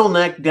 pencil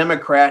neck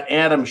Democrat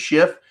Adam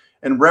Schiff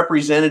and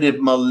Representative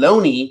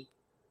Maloney,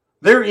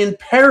 they're in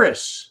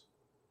Paris.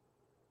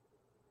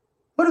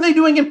 What are they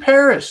doing in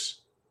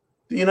Paris?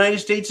 The United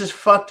States is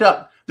fucked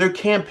up. They're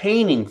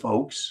campaigning,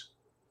 folks.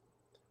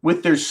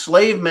 with their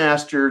slave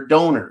master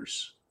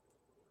donors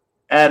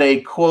at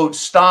a, quote,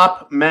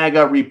 Stop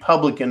MAGA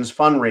Republicans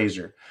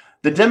fundraiser.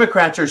 The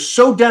Democrats are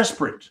so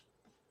desperate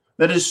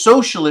that as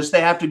socialists,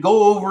 they have to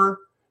go over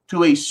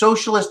to a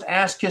socialist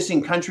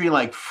ass-kissing country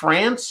like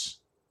France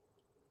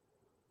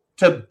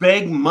to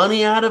beg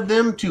money out of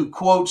them to,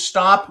 quote,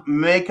 Stop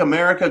Make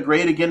America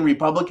Great Again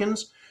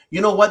Republicans.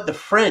 You know what? The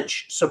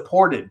French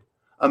supported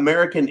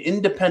American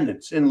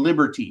independence and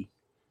liberty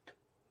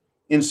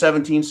in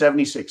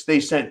 1776.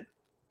 They sent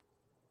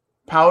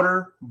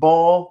powder,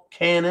 ball,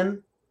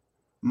 cannon,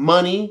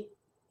 money,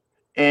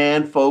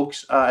 and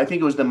folks, I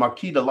think it was the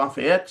Marquis de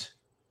Lafayette,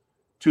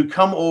 to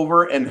come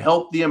over and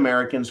help the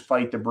Americans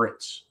fight the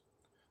Brits.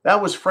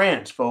 That was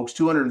France, folks,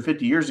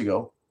 250 years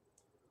ago.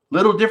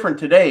 Little different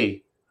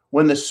today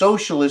when the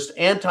socialist,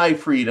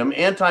 anti-freedom,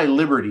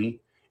 anti-liberty,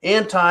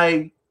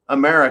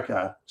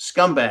 anti-America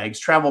scumbags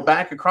travel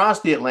back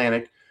across the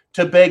Atlantic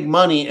to beg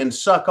money and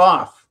suck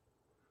off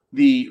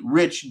the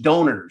rich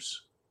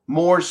donors,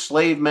 more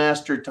slave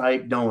master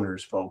type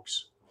donors,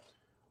 folks.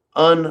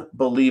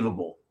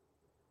 Unbelievable.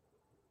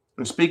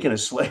 And speaking of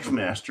slave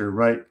master,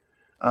 right?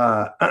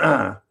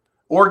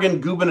 Oregon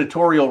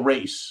gubernatorial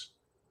race.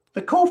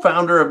 The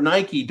co-founder of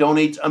Nike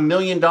donates $1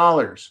 million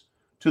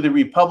to the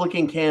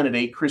Republican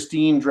candidate,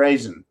 Christine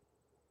Drazan.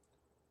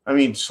 I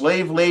mean,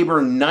 slave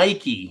labor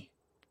Nike,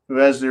 who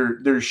has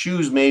their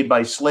shoes made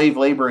by slave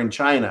labor in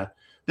China.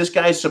 This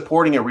guy's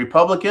supporting a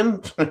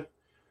Republican.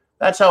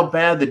 That's how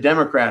bad the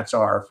Democrats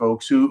are,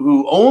 folks,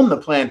 who own the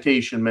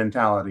plantation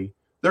mentality.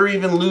 They're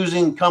even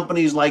losing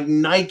companies like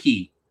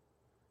Nike.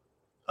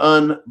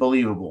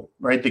 Unbelievable,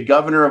 right? The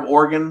governor of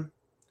Oregon.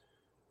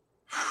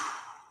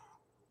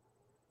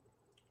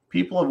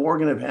 People of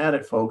Oregon have had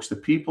it, folks. The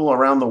people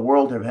around the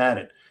world have had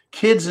it.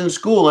 Kids in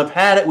school have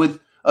had it with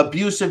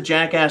abusive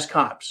jackass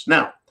cops.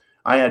 Now,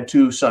 I had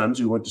two sons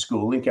who went to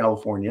school in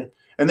California,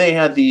 and they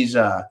had these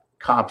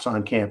cops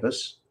on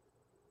campus.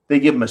 They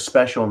give them a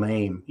special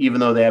name, even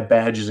though they have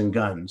badges and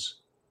guns.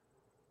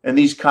 And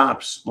these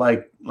cops,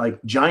 like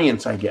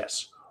giants, I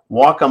guess,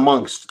 walk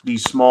amongst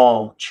these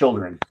small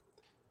children.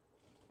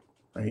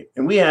 Right?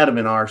 And we had them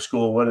in our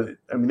school.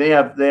 They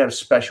have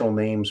special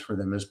names for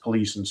them as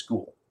police in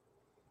school.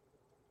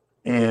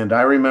 And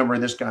I remember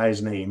this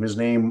guy's name. His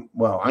name,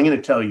 well, I'm going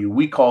to tell you,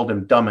 we called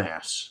him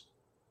Dumbass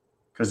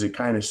because it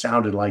kind of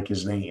sounded like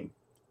his name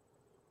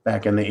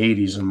back in the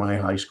 80s in my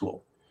high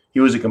school. He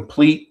was a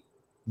complete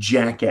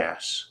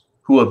jackass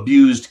who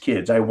abused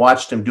kids. I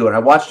watched him do it. I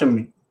watched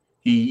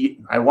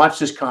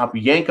this cop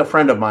yank a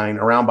friend of mine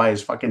around by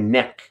his fucking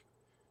neck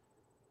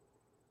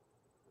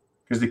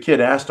because the kid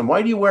asked him,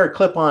 "Why do you wear a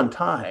clip-on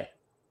tie?"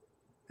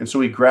 And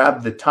so he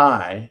grabbed the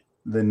tie,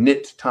 the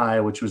knit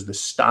tie, which was the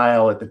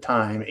style at the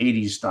time,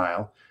 80s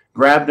style,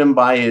 grabbed him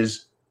by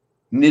his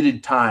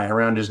knitted tie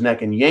around his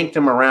neck and yanked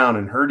him around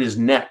and hurt his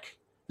neck.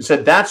 He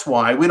said, "That's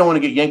why we don't want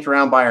to get yanked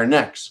around by our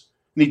necks."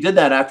 And he did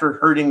that after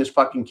hurting this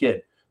fucking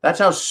kid. That's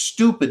how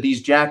stupid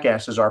these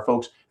jackasses are,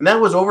 folks. And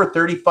that was over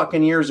 30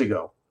 fucking years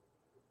ago.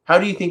 How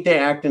do you think they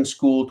act in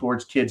school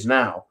towards kids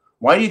now?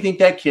 Why do you think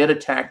that kid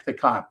attacked the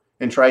cop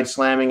and tried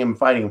slamming him and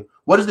fighting him?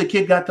 What has the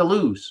kid got to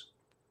lose?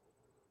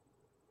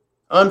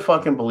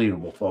 Unfucking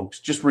believable, folks.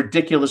 Just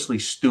ridiculously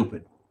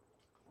stupid.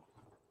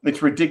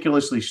 It's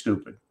ridiculously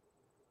stupid.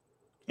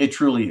 It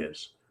truly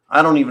is.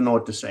 I don't even know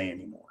what to say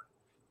anymore.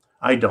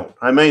 I don't.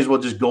 I may as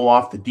well just go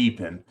off the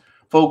deep end.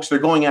 Folks, they're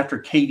going after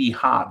Katie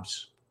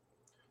Hobbs,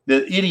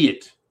 the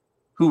idiot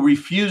who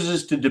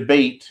refuses to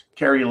debate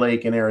Kari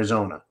Lake in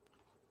Arizona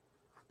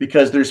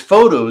because there's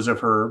photos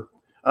of her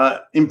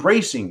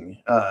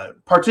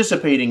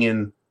participating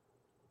in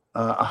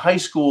a high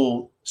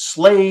school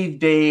slave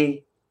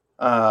day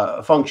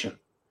function.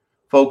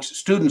 Folks,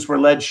 students were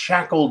led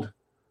shackled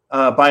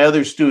by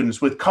other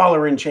students with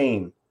collar and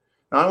chain.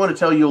 Now, I want to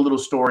tell you a little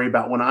story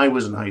about when I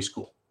was in high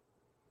school.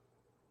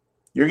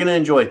 You're going to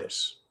enjoy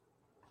this.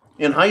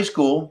 In high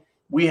school,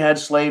 we had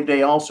slave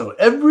day also.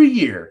 Every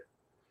year,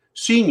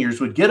 seniors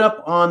would get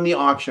up on the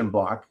auction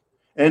block,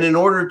 and in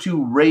order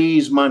to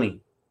raise money,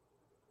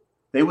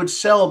 they would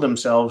sell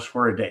themselves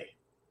for a day.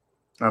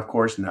 Now, of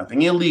course,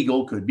 nothing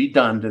illegal could be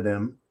done to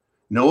them.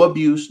 No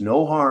abuse,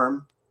 no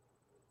harm.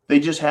 They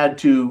just had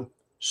to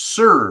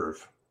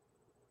serve,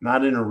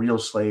 not in a real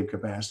slave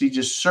capacity,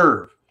 just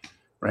serve,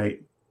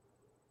 right?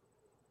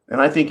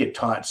 And I think it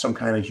taught some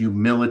kind of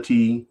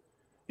humility.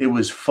 It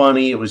was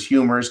funny. It was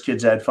humorous.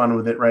 Kids had fun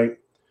with it, right?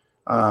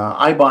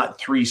 I bought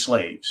 3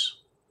 slaves,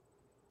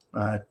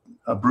 a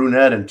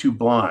brunette and 2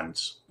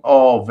 blondes,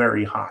 all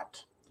very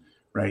hot,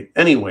 right?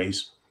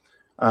 Anyways,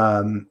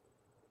 it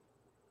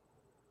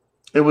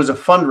was a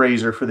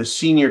fundraiser for the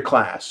senior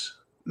class.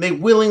 They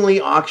willingly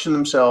auctioned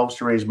themselves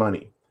to raise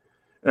money.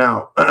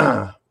 Now,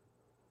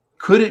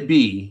 could it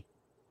be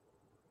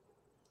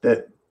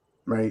that,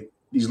 right,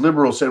 these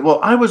liberals said, well,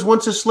 I was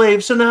once a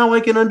slave, so now I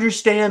can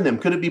understand them.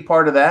 Could it be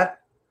part of that?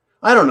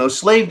 I don't know.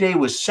 Slave Day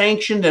was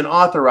sanctioned and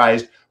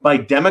authorized by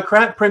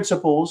Democrat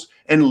principals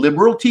and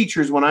liberal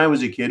teachers when I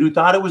was a kid who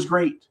thought it was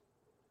great.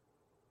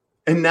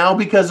 And now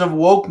because of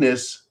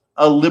wokeness,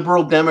 a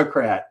liberal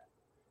Democrat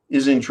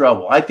is in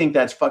trouble. I think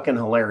that's fucking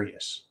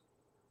hilarious.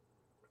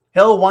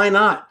 Hell, why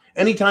not?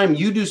 Anytime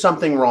you do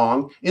something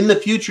wrong, in the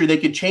future, they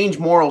could change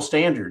moral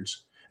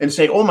standards and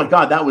say, oh my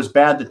God, that was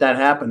bad that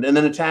happened, and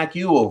then attack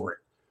you over it.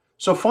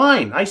 So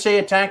fine, I say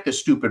attack the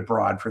stupid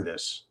broad for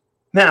this.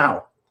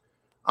 Now,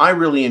 I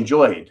really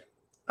enjoyed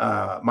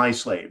my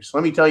slaves.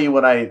 Let me tell you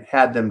what I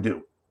had them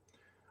do.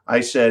 I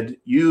said,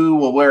 you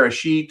will wear a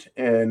sheet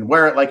and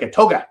wear it like a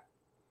toga.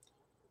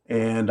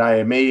 And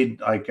I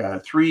made like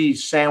 3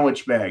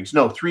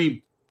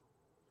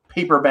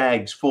 paper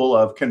bags full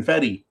of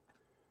confetti.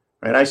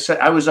 Right? I said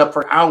I was up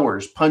for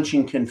hours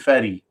punching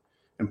confetti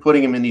and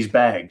putting them in these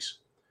bags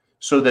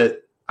so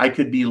that I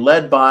could be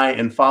led by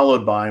and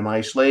followed by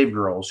my slave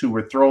girls who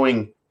were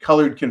throwing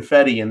colored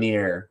confetti in the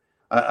air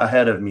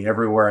ahead of me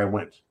everywhere I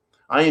went.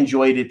 I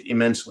enjoyed it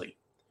immensely.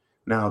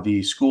 Now,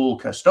 the school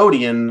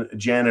custodian,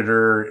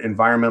 janitor,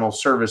 environmental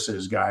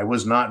services guy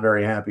was not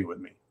very happy with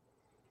me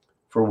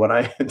for what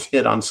I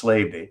did on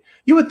Slave Day.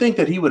 You would think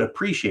that he would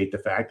appreciate the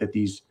fact that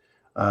these,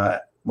 well,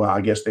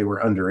 I guess they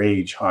were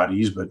underage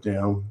hotties, but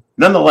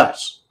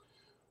nonetheless,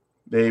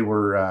 they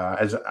were,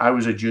 as I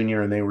was a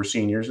junior and they were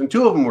seniors, and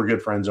 2 of them were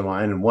good friends of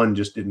mine, and 1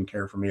 just didn't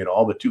care for me at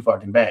all, but too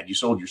fucking bad. You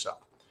sold yourself.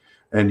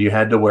 And you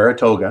had to wear a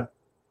toga.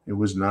 It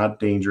was not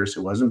dangerous.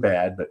 It wasn't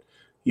bad, but,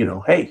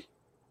 hey,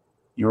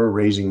 you're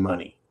raising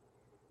money.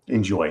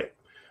 Enjoy it.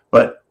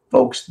 But,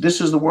 folks, this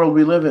is the world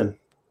we live in.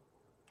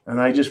 And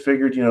I just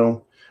figured,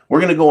 we're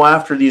going to go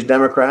after these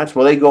Democrats.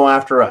 Well, they go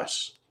after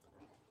us.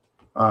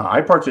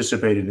 I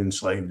participated in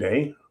Slave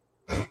Day.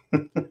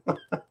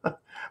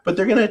 But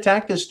they're going to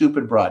attack this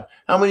stupid broad.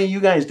 How many of you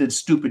guys did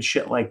stupid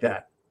shit like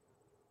that?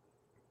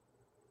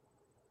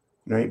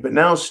 Right? But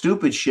now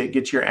stupid shit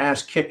gets your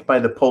ass kicked by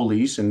the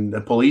police, and the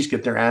police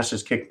get their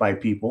asses kicked by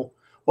people.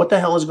 What the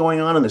hell is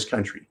going on in this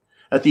country?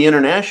 At the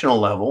international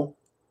level,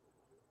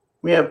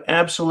 we have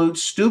absolute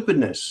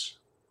stupidness.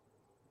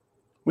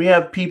 We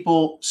have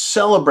people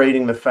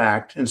celebrating the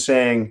fact and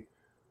saying,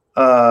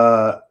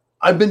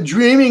 I've been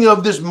dreaming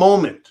of this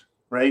moment,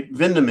 right?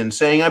 Vindman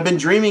saying, I've been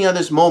dreaming of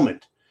this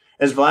moment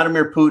as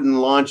Vladimir Putin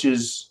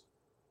launches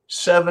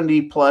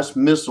 70 plus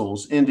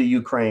missiles into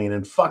Ukraine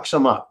and fucks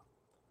them up.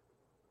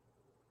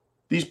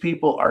 These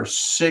people are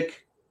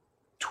sick,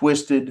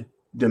 twisted,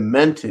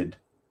 demented,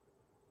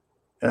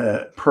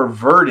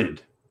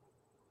 perverted,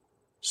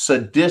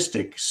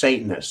 sadistic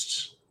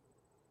Satanists.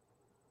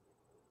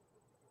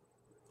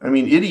 I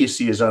mean,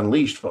 idiocy is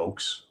unleashed,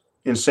 folks.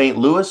 In St.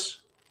 Louis,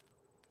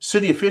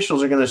 city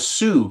officials are going to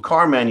sue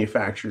car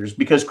manufacturers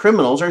because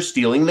criminals are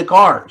stealing the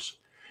cars.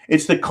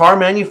 It's the car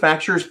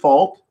manufacturer's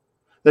fault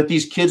that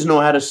these kids know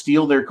how to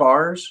steal their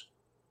cars,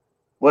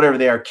 whatever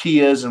they are,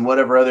 Kias and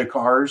whatever other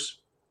cars.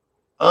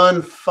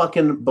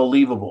 Unfucking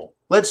believable.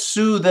 Let's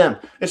sue them.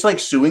 It's like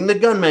suing the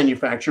gun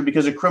manufacturer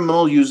because a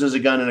criminal uses a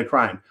gun in a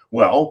crime.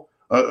 Well,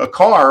 a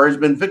car has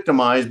been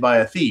victimized by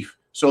a thief,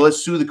 so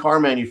let's sue the car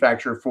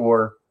manufacturer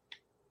for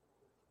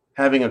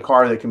having a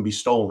car that can be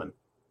stolen.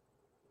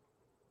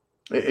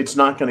 It's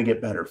not going to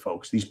get better,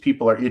 folks. These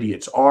people are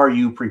idiots. Are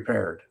you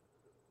prepared?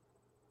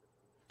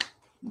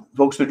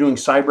 Folks, they're doing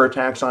cyber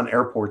attacks on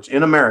airports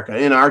in America,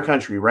 in our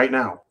country right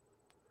now.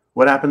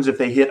 What happens if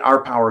they hit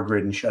our power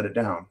grid and shut it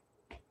down?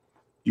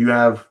 Do you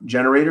have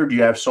generator? Do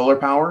you have solar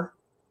power?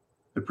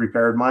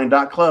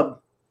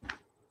 ThePreparedMind.club.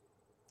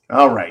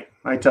 All right.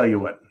 I tell you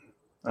what,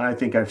 I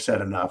think I've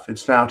said enough.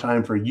 It's now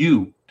time for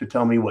you to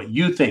tell me what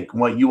you think,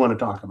 what you want to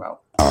talk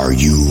about. Are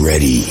you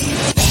ready?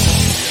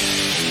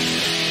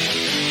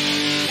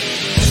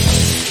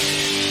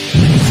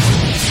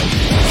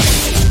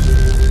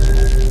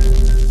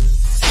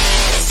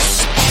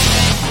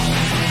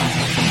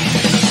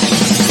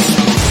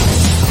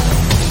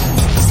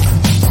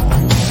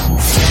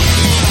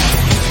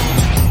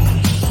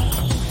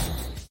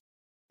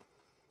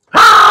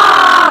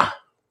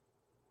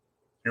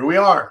 Here we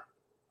are.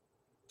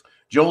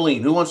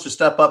 Jolene, who wants to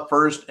step up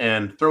first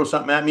and throw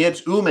something at me?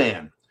 It's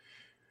Ooman.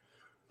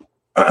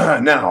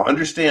 Now,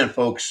 understand,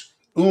 folks,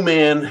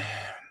 Ooman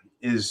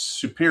is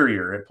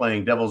superior at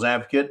playing devil's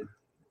advocate,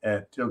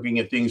 at looking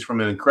at things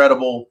from an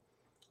incredible,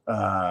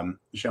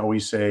 shall we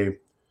say,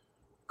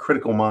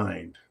 critical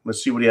mind.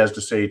 Let's see what he has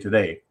to say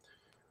today.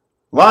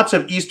 Lots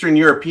of Eastern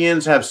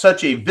Europeans have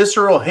such a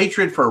visceral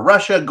hatred for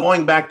Russia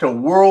going back to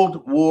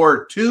World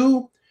War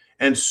II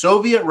and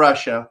Soviet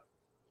Russia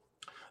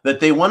that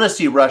they want to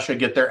see Russia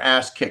get their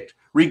ass kicked,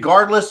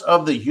 regardless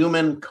of the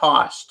human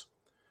cost.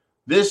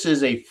 This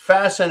is a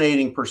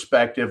fascinating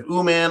perspective.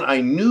 Ooman, I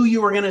knew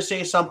you were going to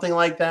say something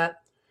like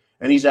that,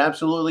 and he's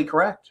absolutely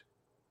correct.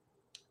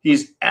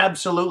 He's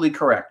absolutely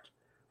correct.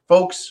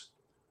 Folks,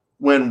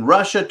 when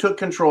Russia took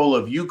control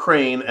of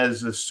Ukraine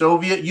as the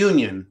Soviet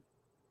Union,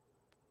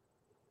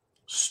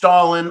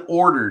 Stalin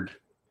ordered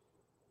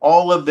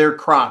all of their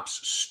crops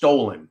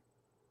stolen.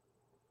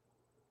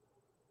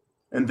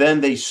 And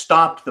then they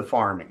stopped the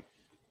farming,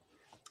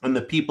 and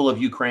the people of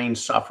Ukraine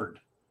suffered.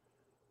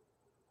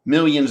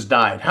 Millions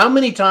died. How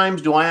many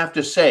times do I have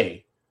to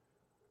say,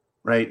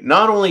 right?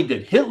 Not only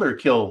did Hitler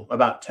kill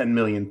about 10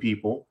 million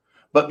people,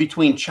 But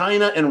between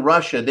China and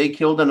Russia, they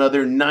killed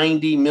another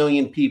 90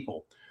 million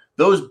people.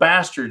 Those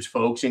bastards,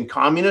 folks, in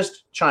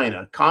communist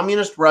China,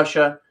 communist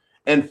Russia,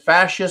 and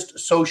fascist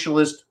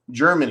socialist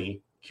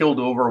Germany killed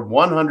over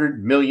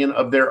 100 million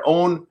of their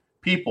own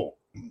people.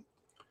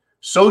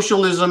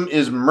 Socialism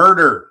is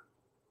murder.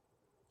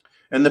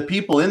 And the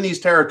people in these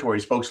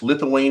territories, folks,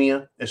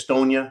 Lithuania,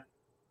 Estonia,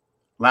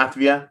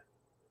 Latvia,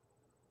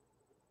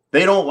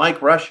 they don't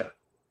like Russia.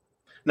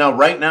 Now,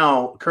 right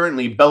now,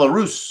 currently,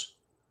 Belarus,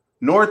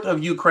 north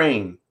of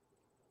Ukraine,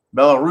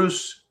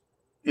 Belarus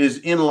is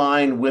in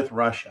line with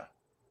Russia.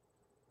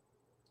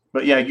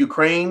 But yeah,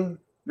 Ukraine,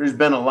 there's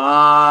been a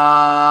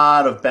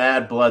lot of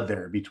bad blood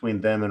there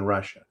between them and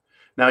Russia.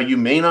 Now, you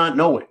may not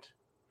know it,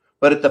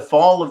 but at the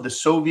fall of the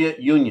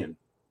Soviet Union,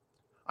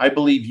 I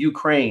believe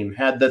Ukraine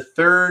had the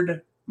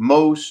third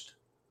most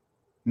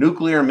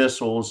nuclear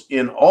missiles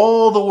in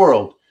all the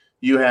world.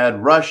 You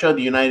had Russia,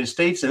 the United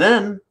States, and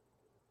then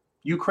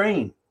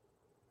Ukraine.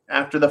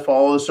 After the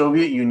fall of the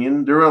Soviet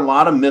Union, there were a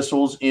lot of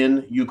missiles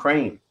in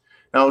Ukraine.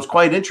 Now, it was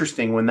quite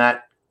interesting when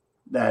that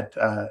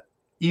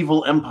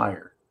evil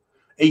empire,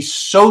 a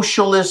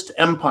socialist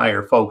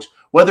empire, folks,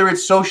 whether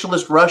it's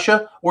socialist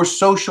Russia or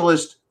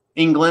socialist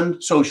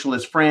England,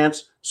 socialist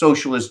France,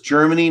 socialist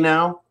Germany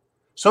now,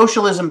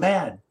 socialism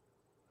bad.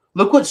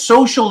 Look what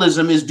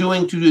socialism is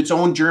doing to its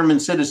own German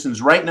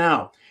citizens right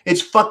now.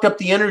 It's fucked up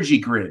the energy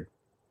grid.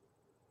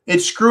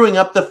 It's screwing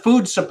up the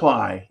food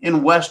supply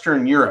in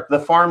Western Europe, the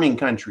farming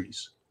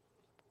countries.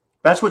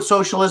 That's what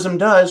socialism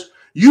does.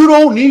 You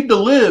don't need to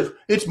live.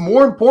 It's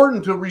more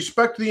important to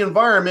respect the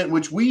environment,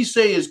 which we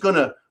say is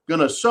gonna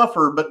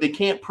suffer, but they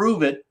can't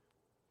prove it.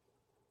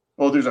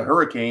 Oh, there's a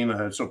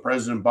hurricane. So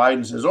President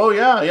Biden says, oh,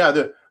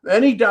 yeah.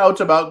 Any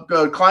doubts about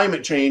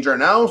climate change are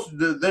now,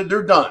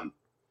 they're done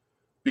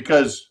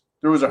because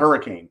there was a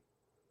hurricane.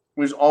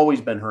 There's always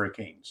been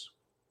hurricanes.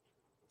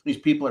 These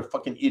people are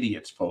fucking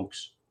idiots,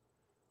 folks.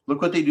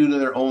 Look what they do to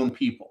their own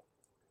people.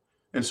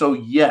 And so,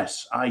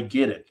 yes, I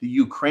get it. The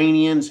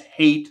Ukrainians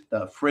hate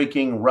the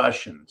freaking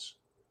Russians.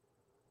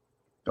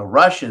 The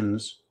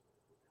Russians,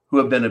 who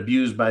have been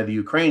abused by the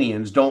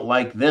Ukrainians, don't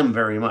like them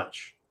very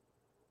much.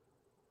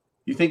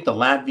 You think the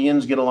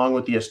Latvians get along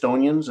with the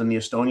Estonians and the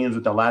Estonians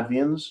with the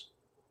Latvians?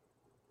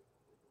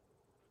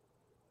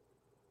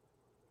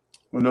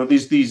 Well, no,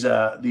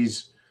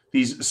 these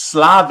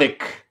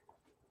Slavic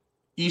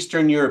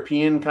Eastern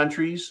European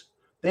countries,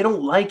 they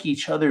don't like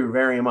each other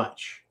very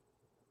much.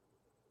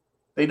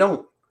 They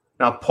don't.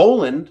 Now,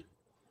 Poland,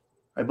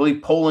 I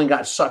believe Poland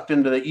got sucked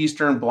into the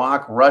Eastern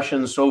Bloc,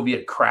 Russian,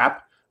 Soviet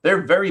crap.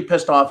 They're very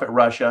pissed off at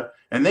Russia,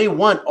 and they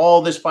want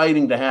all this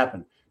fighting to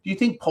happen. Do you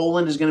think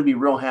Poland is going to be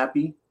real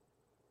happy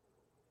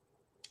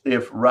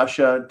if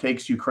Russia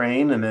takes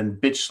Ukraine and then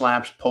bitch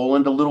slaps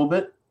Poland a little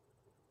bit?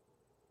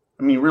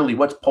 I mean, really,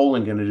 what's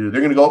Poland going to do?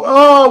 They're going to go,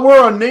 oh,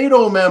 we're a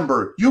NATO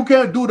member. You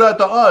can't do that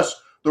to us.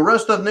 The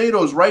rest of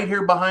NATO is right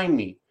here behind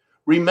me.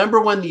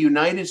 Remember when the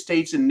United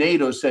States and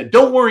NATO said,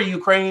 don't worry,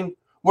 Ukraine,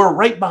 we're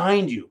right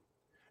behind you.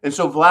 And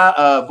so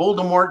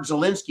Volodymyr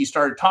Zelensky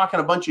started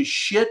talking a bunch of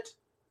shit.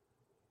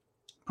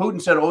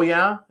 Putin said, oh,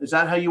 yeah? Is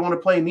that how you want to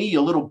play me,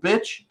 you little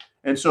bitch?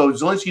 And so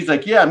Zelensky's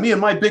like, yeah, me and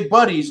my big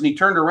buddies. And he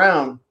turned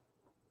around.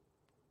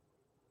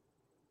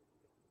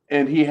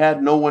 And he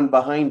had no one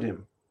behind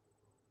him.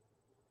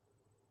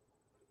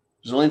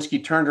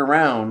 Zelensky turned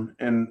around,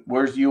 and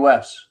where's the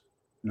U.S.?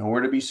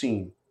 Nowhere to be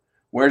seen.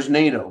 Where's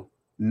NATO?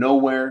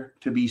 Nowhere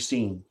to be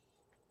seen.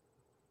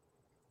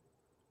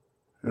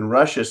 And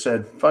Russia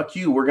said, fuck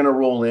you, we're going to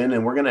roll in,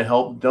 and we're going to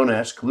help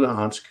Donetsk,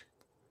 Luhansk,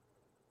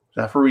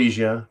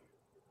 Zaporizhia.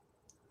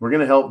 We're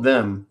going to help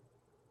them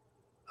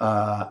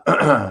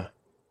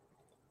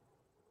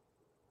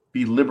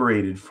be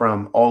liberated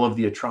from all of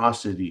the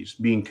atrocities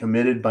being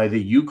committed by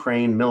the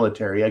Ukraine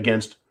military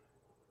against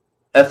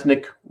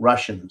ethnic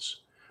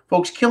Russians.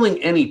 Folks,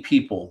 killing any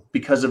people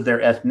because of their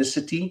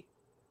ethnicity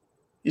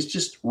is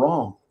just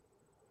wrong.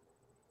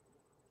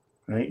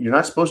 Right? You're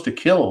not supposed to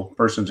kill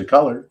persons of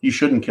color. You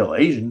shouldn't kill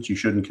Asians. You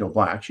shouldn't kill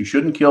blacks. You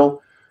shouldn't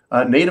kill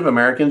Native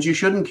Americans. You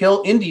shouldn't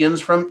kill Indians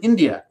from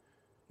India.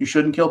 You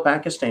shouldn't kill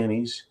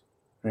Pakistanis.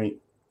 Right?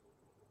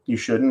 You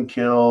shouldn't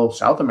kill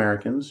South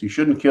Americans. You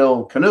shouldn't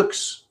kill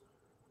Canucks,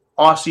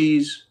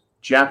 Aussies,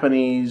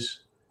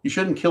 Japanese. You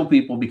shouldn't kill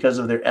people because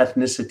of their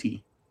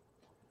ethnicity.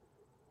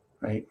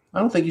 Right? I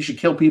don't think you should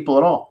kill people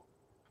at all.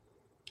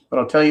 But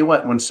I'll tell you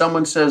what, when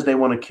someone says they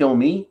want to kill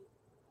me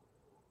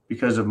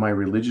because of my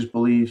religious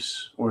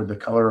beliefs or the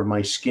color of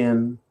my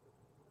skin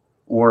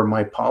or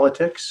my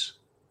politics,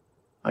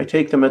 I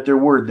take them at their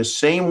word. The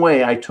same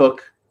way I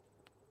took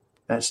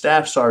that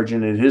staff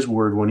sergeant at his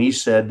word when he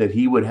said that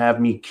he would have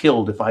me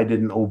killed if I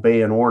didn't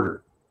obey an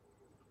order.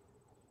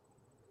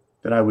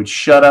 That I would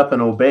shut up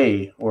and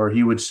obey, or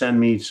he would send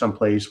me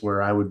someplace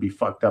where I would be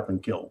fucked up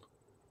and killed.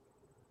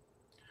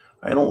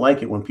 I don't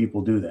like it when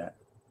people do that.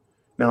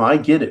 Now, I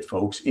get it,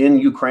 folks. In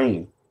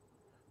Ukraine,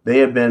 they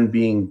have been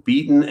being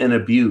beaten and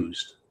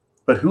abused.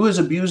 But who is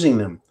abusing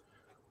them?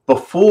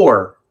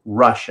 Before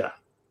Russia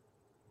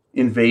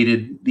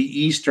invaded the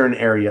eastern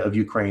area of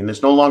Ukraine.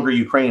 That's no longer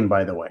Ukraine,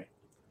 by the way.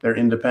 They're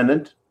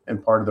independent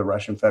and part of the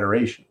Russian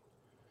Federation.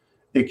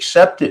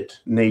 Accept it,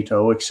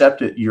 NATO,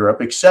 accept it,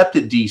 Europe, accept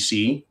it,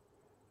 DC,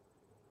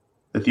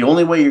 that the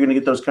only way you're going to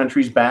get those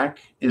countries back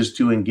is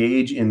to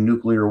engage in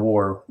nuclear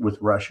war with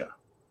Russia.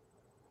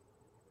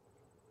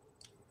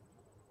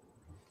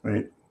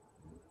 Right?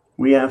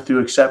 We have to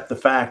accept the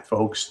fact,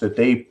 folks, that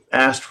they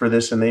asked for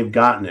this and they've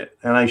gotten it.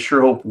 And I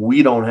sure hope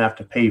we don't have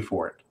to pay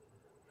for it.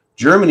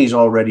 Germany's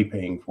already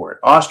paying for it.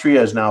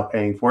 Austria is now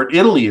paying for it.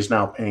 Italy is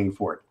now paying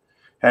for it,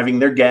 having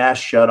their gas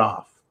shut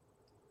off.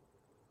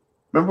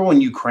 Remember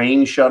when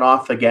Ukraine shut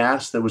off the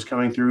gas that was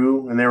coming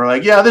through and they were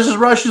like, yeah, this is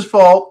Russia's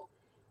fault.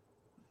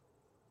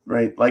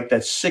 Right? Like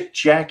that sick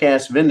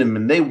jackass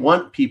Vindman. They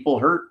want people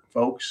hurt,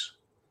 folks.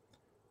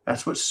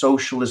 That's what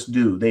socialists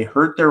do. They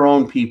hurt their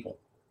own people.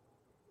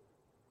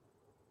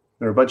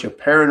 They're a bunch of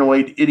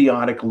paranoid,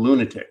 idiotic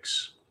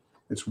lunatics.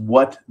 It's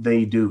what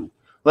they do.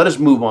 Let us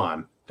move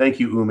on. Thank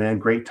you, Uman.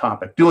 Great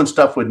topic. Doing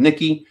stuff with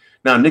Nikki.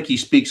 Now, Nikki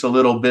speaks a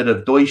little bit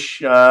of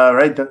Deutsch,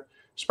 right?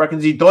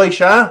 Sprechen Sie Deutsch,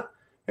 huh?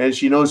 And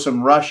she knows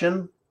some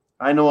Russian.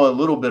 I know a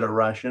little bit of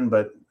Russian,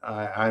 but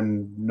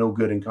I'm no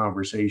good in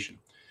conversation.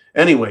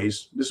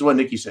 Anyways, this is what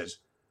Nikki says.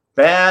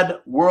 Bad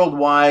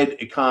worldwide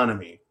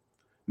economy.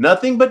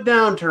 Nothing but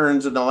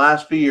downturns in the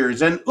last few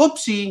years. And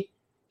oopsie,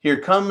 here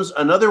comes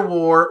another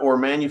war or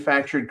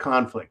manufactured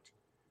conflict.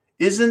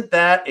 Isn't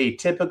that a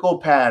typical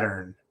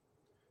pattern?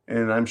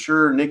 And I'm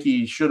sure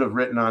Nikki should have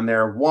written on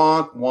there,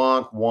 wonk,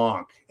 wonk,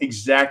 wonk.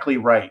 Exactly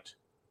right.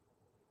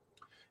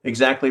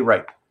 Exactly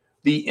right.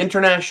 The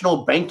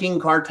international banking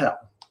cartel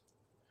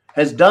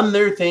has done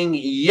their thing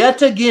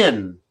yet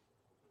again.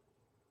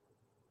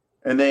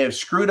 And they have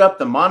screwed up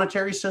the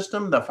monetary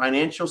system, the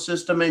financial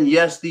system, and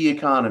yes, the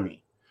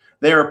economy.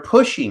 They are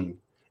pushing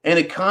an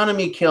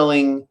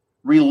economy-killing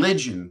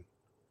religion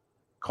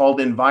called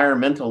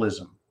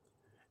environmentalism.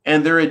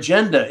 And their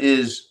agenda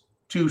is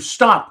to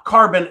stop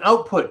carbon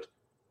output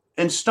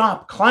and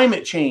stop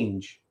climate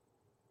change.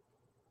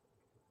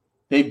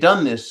 They've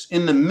done this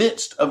in the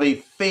midst of a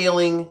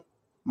failing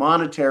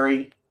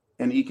monetary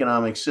and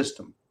economic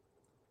system.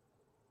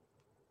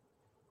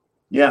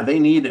 Yeah, they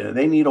need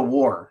a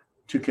war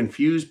to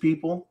confuse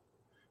people.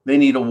 They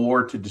need a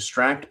war to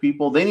distract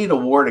people. They need a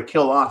war to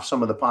kill off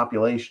some of the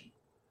population.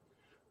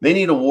 They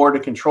need a war to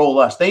control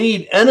us. They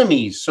need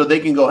enemies so they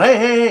can go,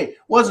 hey, it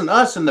wasn't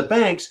us in the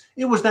banks.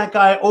 It was that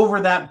guy over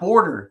that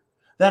border,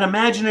 that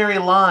imaginary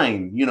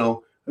line,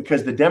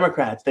 because the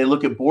Democrats, they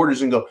look at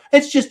borders and go,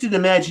 it's just an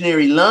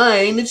imaginary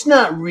line. It's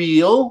not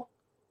real.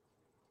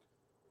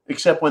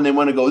 Except when they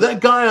want to go,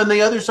 that guy on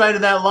the other side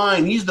of that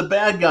line, he's the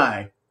bad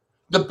guy.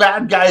 The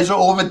bad guys are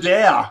over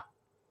there.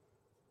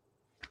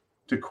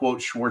 To quote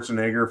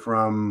Schwarzenegger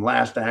from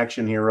Last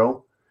Action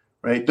Hero,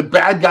 right? The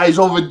bad guys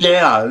over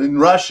there in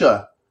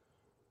Russia.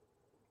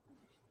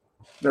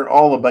 They're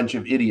all a bunch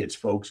of idiots,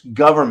 folks.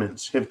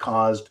 Governments have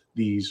caused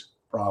these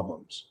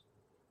problems.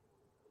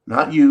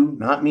 Not you,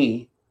 not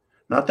me,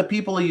 not the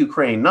people of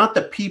Ukraine, not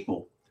the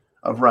people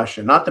of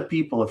Russia, not the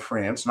people of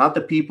France, not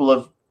the people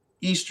of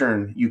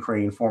Eastern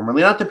Ukraine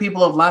formerly, not the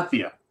people of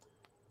Latvia.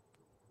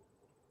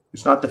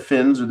 It's not the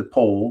Finns or the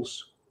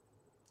Poles.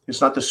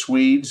 It's not the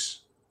Swedes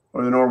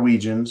or the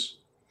Norwegians.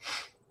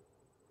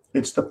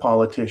 It's the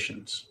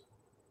politicians.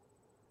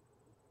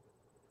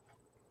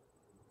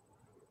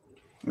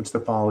 It's the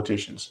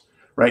politicians,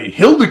 right?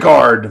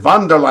 Hildegard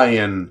von der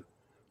Leyen,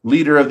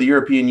 leader of the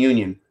European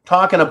Union,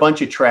 talking a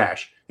bunch of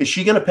trash. Is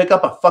she going to pick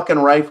up a fucking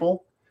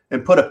rifle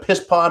and put a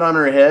piss pot on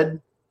her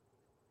head,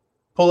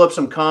 pull up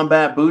some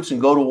combat boots and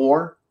go to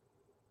war?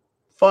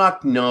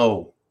 Fuck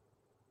no.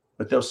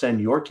 But they'll send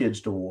your kids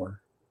to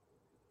war.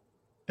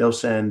 They'll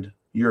send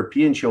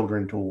European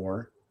children to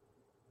war.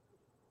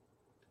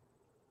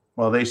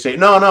 Well, they say,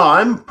 no,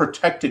 I'm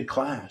protected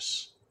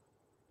class.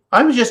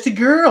 I'm just a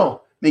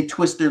girl. They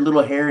twist their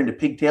little hair into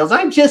pigtails.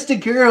 I'm just a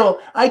girl.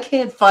 I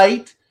can't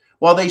fight.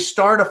 While they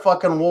start a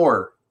fucking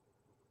war.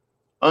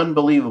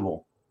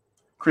 Unbelievable.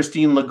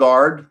 Christine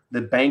Lagarde,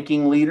 the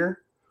banking leader.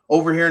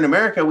 Over here in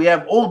America, we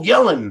have old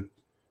Yellen,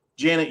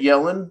 Janet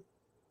Yellen.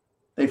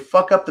 They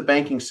fuck up the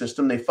banking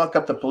system. They fuck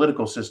up the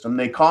political system.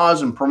 They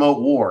cause and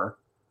promote war.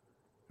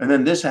 And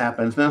then this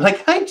happens. And they're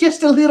like, I'm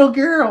just a little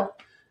girl.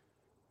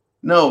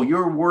 No,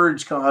 your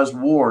words cause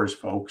wars,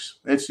 folks.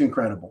 It's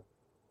incredible.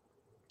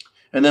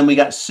 And then we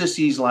got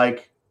sissies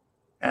like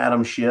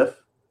Adam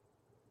Schiff,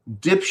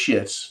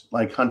 dipshits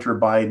like Hunter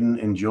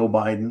Biden and Joe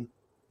Biden,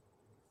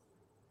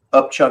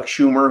 up Chuck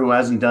Schumer, who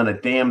hasn't done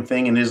a damn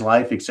thing in his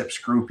life except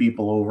screw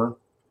people over.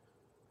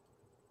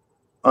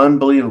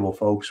 Unbelievable,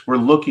 folks. We're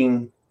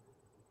looking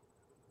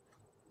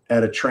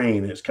at a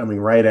train that's coming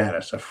right at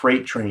us, a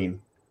freight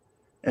train,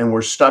 and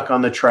we're stuck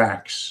on the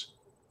tracks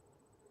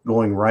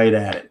going right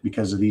at it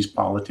because of these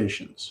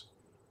politicians.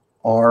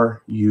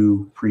 Are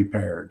you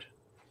prepared?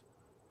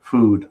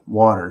 Food,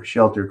 water,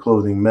 shelter,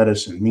 clothing,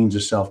 medicine, means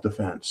of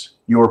self-defense.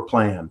 Your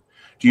plan.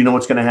 Do you know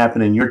what's going to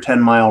happen in your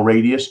 10-mile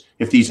radius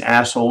if these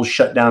assholes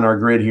shut down our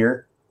grid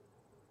here?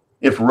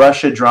 If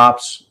Russia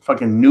drops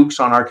fucking nukes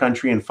on our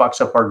country and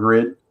fucks up our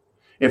grid?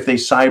 If they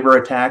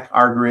cyber attack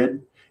our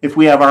grid? if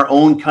we have our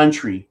own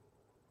country,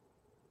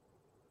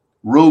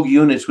 rogue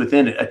units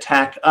within it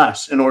attack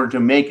us in order to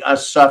make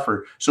us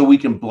suffer so we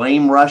can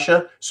blame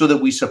Russia so that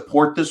we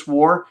support this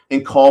war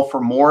and call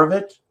for more of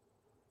it?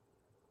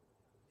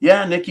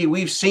 Yeah, Nikki,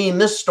 we've seen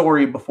this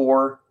story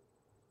before.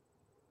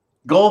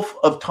 Gulf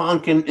of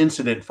Tonkin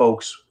incident,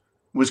 folks,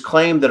 was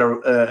claimed that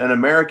an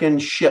American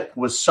ship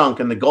was sunk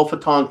in the Gulf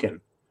of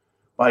Tonkin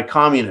by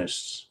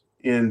communists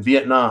in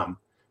Vietnam,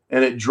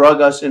 and it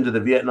drug us into the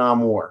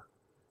Vietnam War.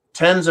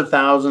 Tens of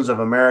thousands of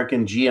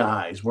American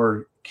GIs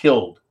were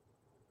killed.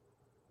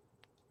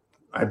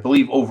 I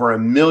believe over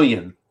 1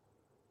 million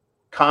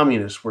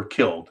communists were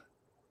killed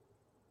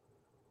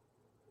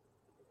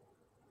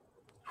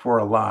for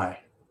a lie.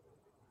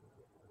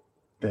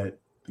 That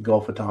the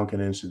Gulf of Tonkin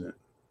incident,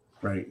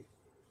 right,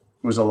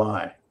 was a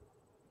lie.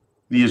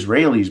 The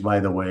Israelis, by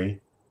the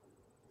way,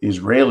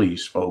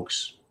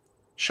 folks,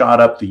 shot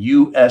up the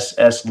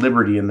USS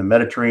Liberty in the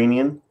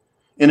Mediterranean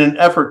in an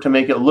effort to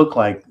make it look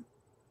like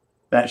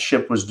that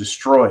ship was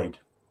destroyed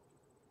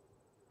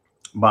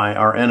by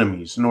our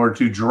enemies in order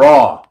to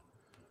draw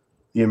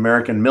the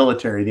American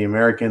military, the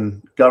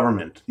American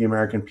government, the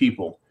American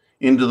people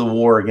into the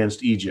war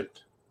against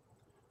Egypt.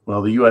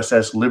 Well, the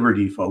USS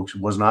Liberty, folks,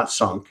 was not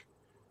sunk,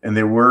 and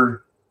there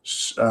were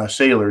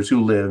sailors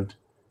who lived,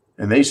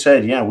 and they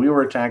said, yeah, we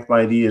were attacked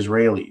by the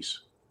Israelis.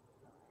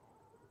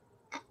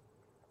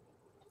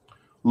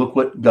 Look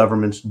what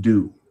governments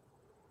do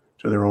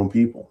to their own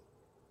people.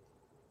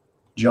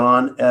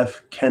 John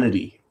F.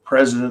 Kennedy,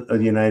 President of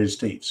the United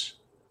States,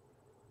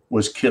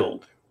 was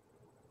killed,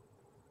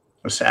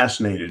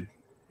 assassinated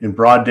in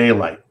broad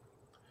daylight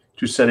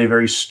to set a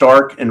very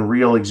stark and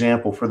real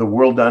example for the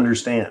world to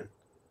understand.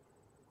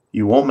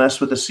 You won't mess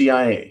with the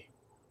CIA.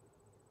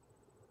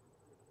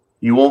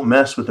 You won't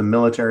mess with the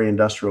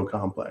military-industrial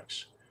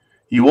complex.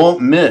 You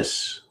won't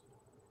mess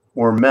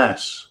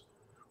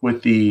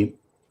with the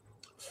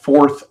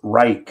Fourth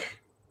Reich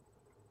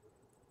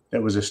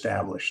that was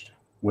established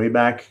way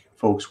back,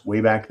 folks,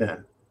 way back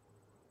then.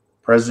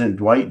 President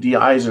Dwight D.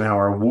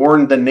 Eisenhower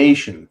warned the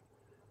nation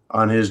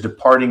on his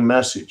departing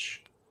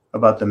message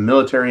about the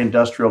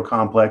military-industrial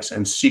complex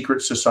and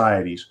secret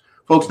societies.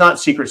 Folks, not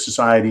secret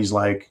societies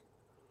like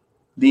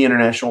the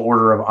International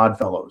Order of Odd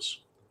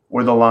Fellows,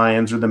 or the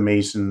Lions, or the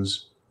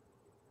Masons,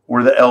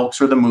 or the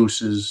Elks, or the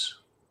Mooses.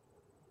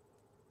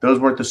 Those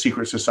weren't the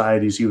secret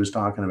societies he was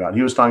talking about.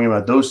 He was talking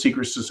about those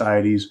secret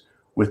societies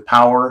with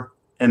power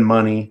and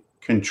money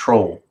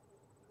control.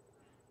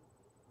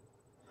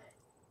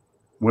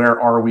 Where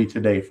are we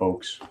today,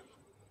 folks?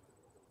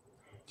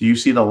 Do you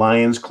see the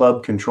Lions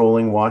Club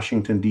controlling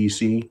Washington,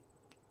 D.C.?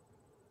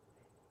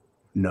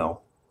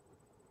 No.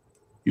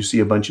 You see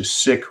a bunch of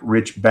sick,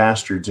 rich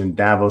bastards in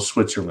Davos,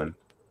 Switzerland.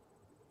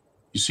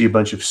 You see a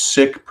bunch of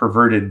sick,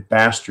 perverted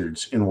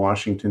bastards in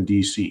Washington,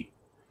 D.C.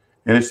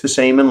 And it's the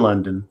same in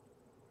London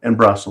and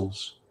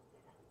Brussels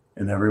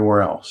and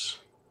everywhere else.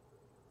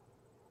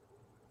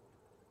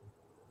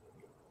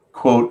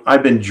 Quote,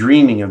 I've been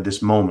dreaming of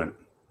this moment,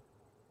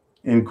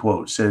 end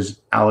quote,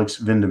 says Alex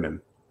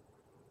Vindeman.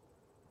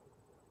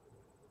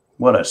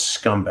 What a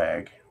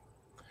scumbag.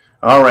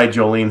 All right,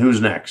 Jolene, who's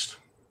next?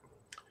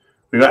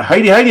 We got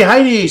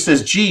Heidi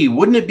says, gee,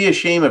 wouldn't it be a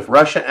shame if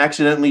Russia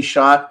accidentally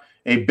shot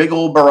a big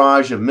old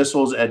barrage of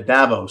missiles at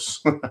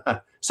Davos?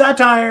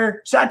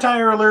 Satire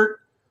alert.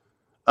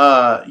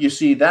 You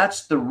see,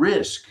 that's the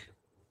risk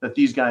that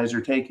these guys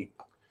are taking.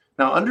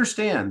 Now,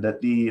 understand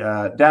that the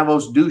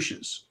Davos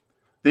douches,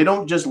 they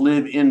don't just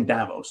live in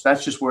Davos.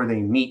 That's just where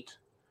they meet.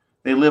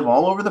 They live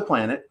all over the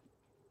planet.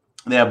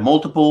 They have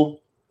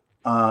multiple,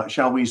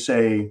 shall we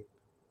say,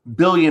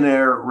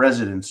 billionaire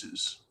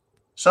residences.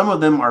 Some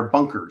of them are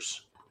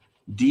bunkers,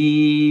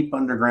 deep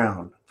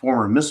underground,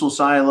 former missile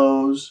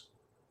silos,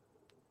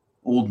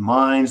 old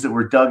mines that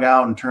were dug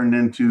out and turned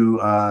into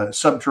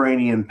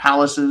subterranean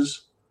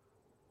palaces.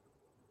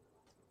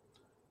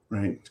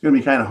 Right? It's going to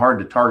be kind of hard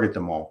to target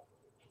them all.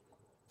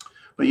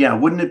 But yeah,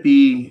 wouldn't it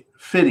be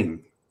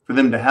fitting for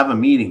them to have a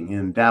meeting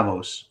in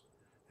Davos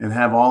and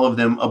have all of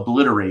them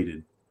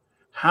obliterated?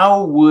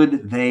 How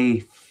would they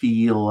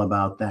feel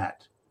about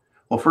that?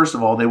 Well, first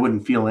of all, they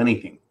wouldn't feel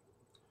anything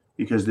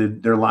because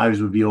their lives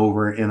would be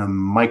over in a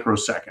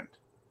microsecond.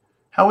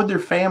 How would their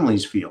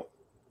families feel?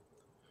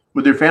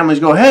 Would their families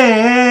go,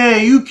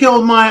 hey, you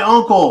killed my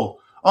uncle,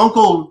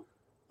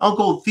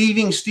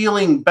 thieving,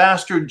 stealing,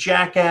 bastard,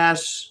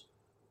 jackass.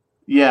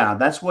 Yeah,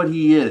 that's what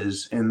he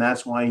is, and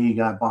that's why he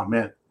got bombed.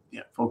 Man,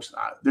 yeah, folks,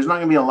 there's not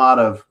going to be a lot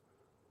of,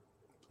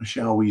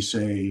 shall we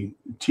say,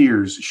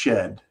 tears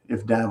shed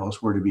if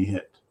Davos were to be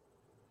hit.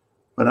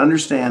 But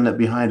understand that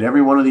behind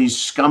every one of these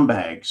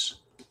scumbags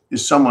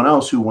is someone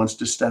else who wants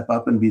to step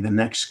up and be the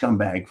next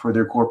scumbag for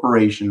their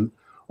corporation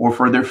or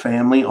for their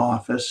family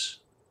office.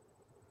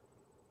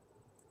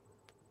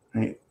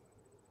 Right?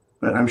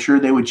 But I'm sure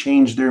they would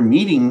change their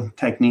meeting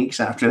techniques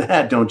after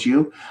that, don't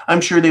you?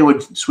 I'm sure they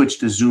would switch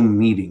to Zoom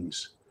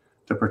meetings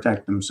to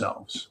protect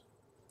themselves.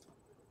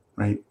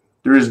 Right?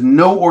 There is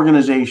no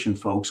organization,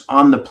 folks,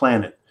 on the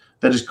planet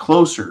that is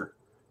closer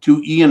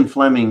to Ian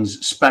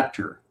Fleming's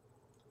specter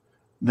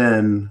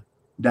than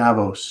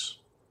Davos,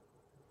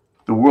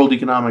 the World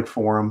Economic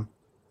Forum,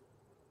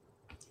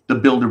 the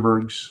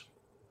Bilderbergs,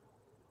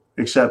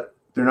 except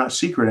they're not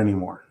secret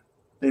anymore.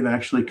 They've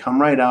actually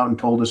come right out and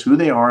told us who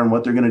they are and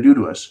what they're going to do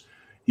to us.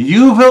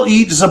 You will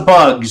eat the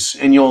bugs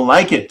and you'll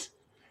like it.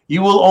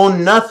 You will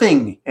own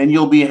nothing and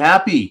you'll be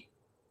happy.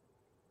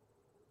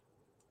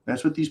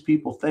 That's what these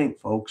people think,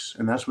 folks,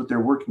 and that's what they're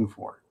working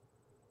for.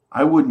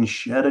 I wouldn't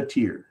shed a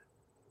tear.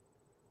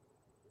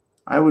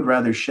 I would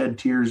rather shed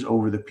tears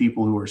over the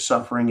people who are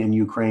suffering in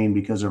Ukraine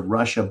because of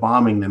Russia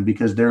bombing them,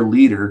 because their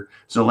leader,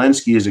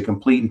 Zelensky, is a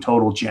complete and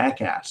total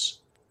jackass.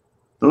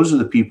 Those are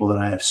the people that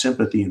I have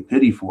sympathy and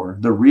pity for,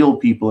 the real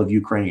people of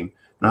Ukraine,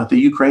 not the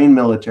Ukraine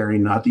military,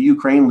 not the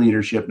Ukraine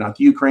leadership, not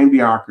the Ukraine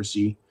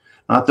bureaucracy,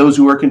 not those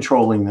who are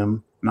controlling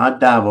them,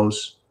 not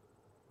Davos.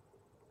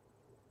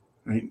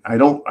 Right? I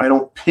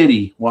don't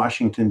pity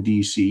Washington,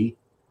 D.C.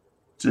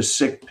 It's a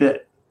sick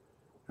pit,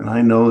 and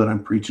I know that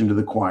I'm preaching to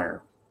the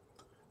choir.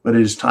 But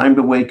it is time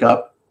to wake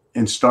up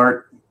and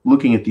start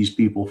looking at these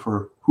people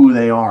for who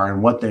they are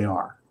and what they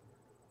are.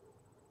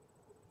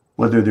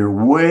 Whether they're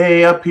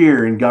way up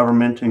here in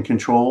government and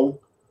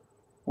control,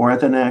 or at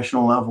the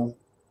national level,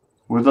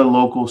 or the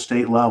local,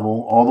 state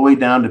level, all the way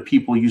down to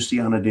people you see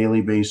on a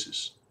daily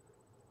basis.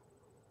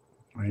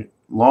 Right?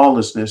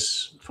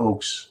 Lawlessness,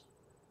 folks,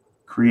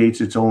 creates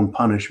its own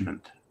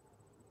punishment.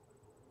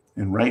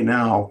 And right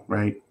now,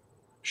 right,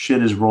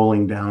 shit is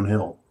rolling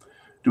downhill.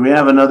 Do we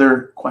have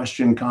another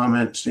question,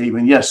 comment,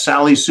 statement? Yes,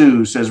 Sally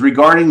Sue says,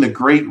 regarding the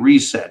Great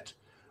Reset,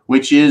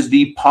 which is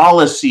the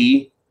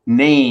policy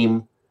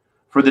name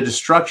for the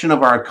destruction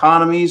of our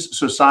economies,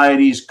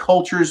 societies,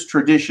 cultures,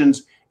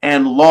 traditions,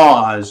 and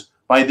laws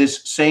by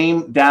this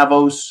same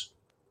Davos,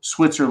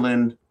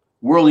 Switzerland,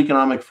 World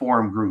Economic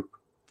Forum group,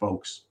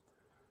 folks.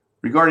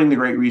 Regarding the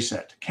Great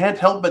Reset, can't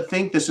help but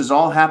think this has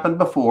all happened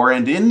before,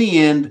 and in the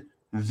end,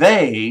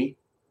 they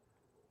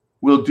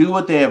will do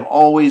what they have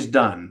always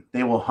done.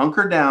 They will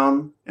hunker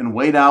down and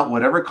wait out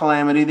whatever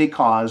calamity they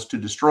cause to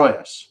destroy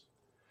us.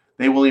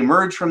 They will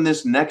emerge from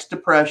this next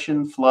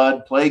depression,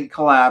 flood, plague,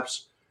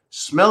 collapse,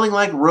 smelling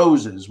like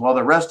roses, while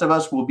the rest of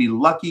us will be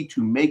lucky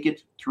to make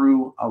it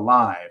through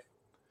alive.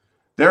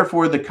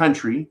 Therefore, the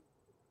country,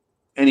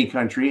 any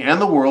country,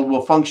 and the world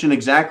will function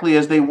exactly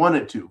as they want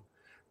it to.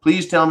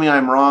 Please tell me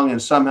I'm wrong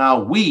and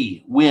somehow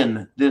we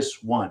win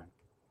this one.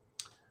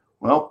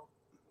 Well,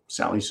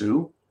 Sally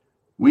Sue,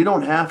 we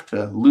don't have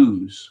to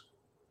lose.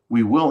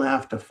 We will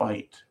have to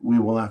fight. We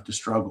will have to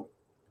struggle.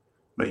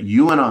 But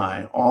you and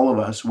I, all of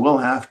us, will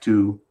have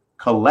to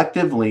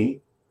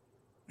collectively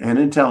and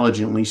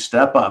intelligently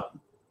step up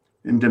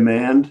and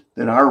demand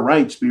that our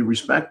rights be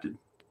respected.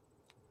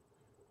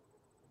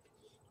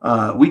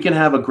 We can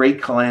have a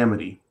great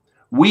calamity.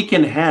 We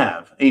can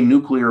have a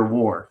nuclear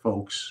war,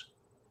 folks.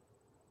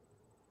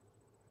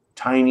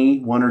 Tiny,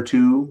 one or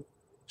two,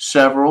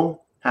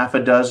 several, half a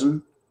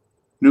dozen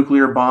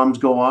nuclear bombs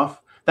go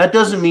off. That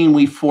doesn't mean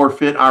we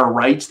forfeit our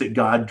rights that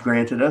God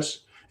granted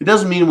us. It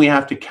doesn't mean we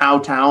have to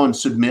kowtow and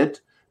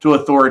submit to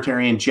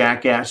authoritarian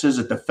jackasses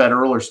at the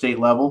federal or state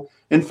level.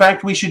 In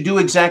fact, we should do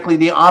exactly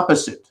the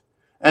opposite,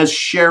 as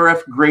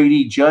Sheriff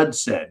Grady Judd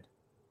said,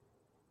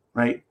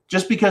 right?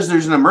 Just because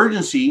there's an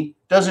emergency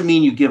doesn't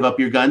mean you give up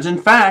your guns. In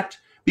fact,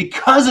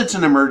 because it's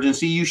an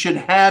emergency, you should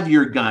have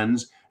your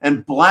guns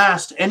and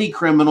blast any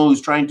criminal who's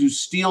trying to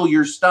steal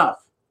your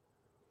stuff.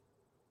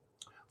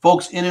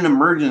 Folks, in an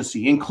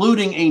emergency,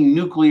 including a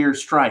nuclear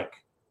strike,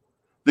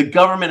 the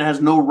government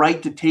has no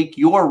right to take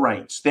your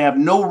rights. They have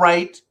no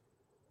right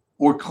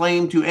or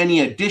claim to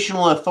any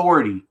additional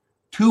authority.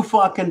 Too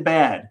fucking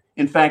bad.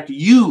 In fact,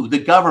 you, the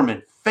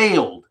government,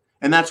 failed.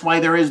 And that's why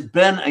there has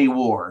been a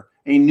war,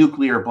 a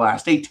nuclear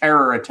blast, a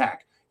terror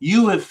attack.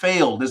 You have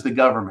failed as the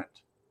government.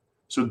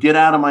 So get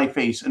out of my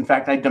face. In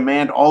fact, I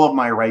demand all of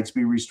my rights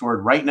be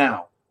restored right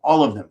now.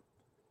 All of them.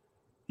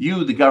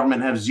 You, the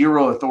government, have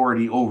zero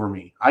authority over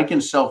me. I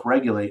can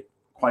self-regulate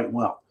quite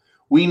well.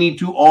 We need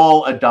to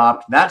all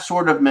adopt that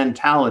sort of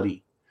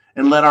mentality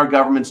and let our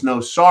governments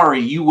know, sorry,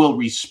 you will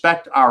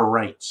respect our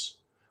rights.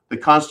 The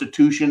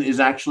Constitution is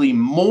actually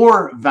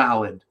more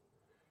valid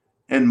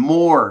and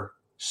more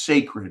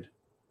sacred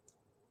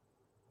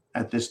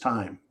at this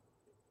time.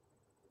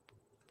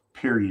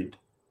 Period.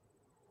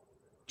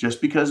 Just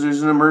because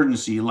there's an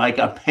emergency like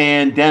a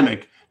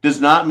pandemic does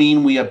not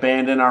mean we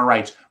abandon our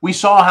rights. We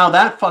saw how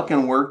that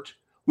fucking worked.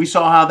 We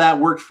saw how that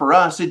worked for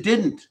us. It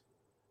didn't.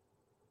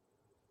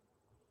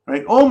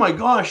 Right? Oh my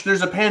gosh,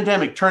 there's a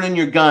pandemic. Turn in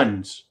your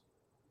guns.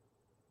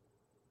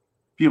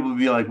 People would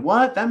be like,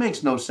 what? That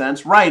makes no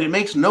sense. Right, it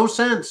makes no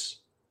sense.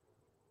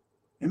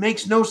 It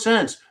makes no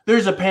sense.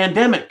 There's a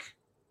pandemic.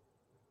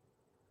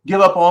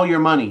 Give up all your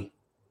money.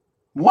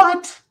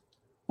 What?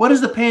 What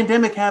does the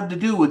pandemic have to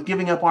do with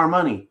giving up our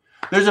money?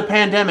 There's a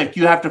pandemic.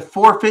 You have to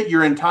forfeit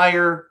your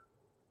entire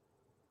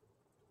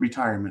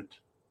retirement.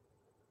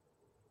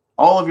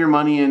 All of your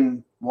money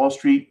in Wall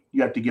Street,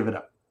 you have to give it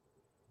up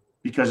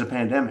because of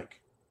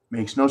pandemic.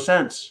 Makes no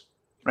sense,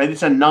 right?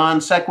 It's a non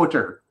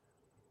sequitur.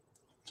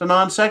 It's a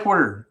non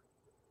sequitur,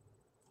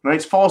 right?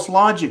 It's false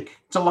logic.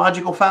 It's a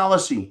logical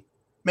fallacy.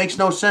 Makes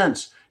no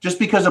sense. Just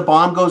because a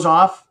bomb goes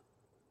off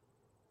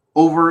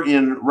over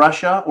in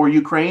Russia or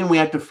Ukraine, we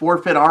have to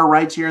forfeit our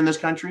rights here in this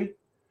country.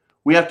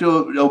 We have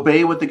to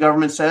obey what the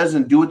government says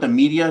and do what the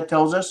media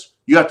tells us.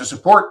 You have to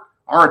support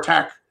our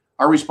attack,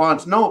 our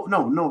response.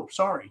 No,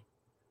 sorry.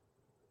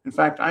 In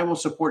fact, I will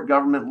support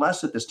government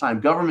less at this time.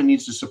 Government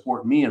needs to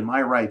support me and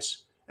my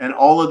rights and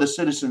all of the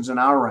citizens and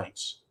our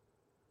rights.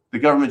 The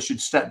government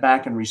should step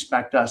back and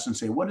respect us and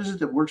say, what is it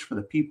that works for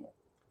the people?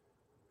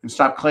 And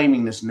stop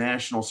claiming this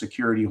national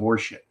security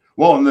horseshit.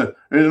 Well,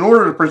 in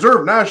order to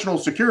preserve national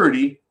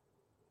security,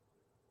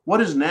 what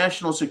has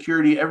national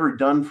security ever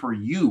done for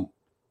you?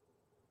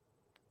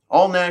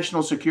 All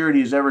national security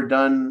has ever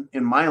done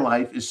in my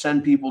life is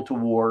send people to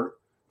war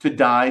to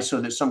die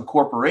so that some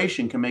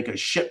corporation can make a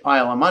shit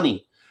pile of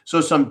money. So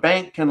some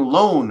bank can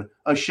loan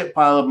a shit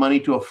pile of money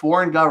to a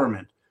foreign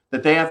government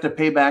that they have to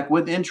pay back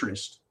with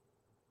interest.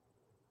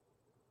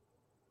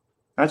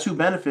 That's who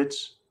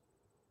benefits.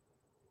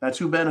 That's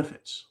who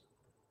benefits.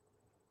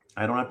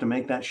 I don't have to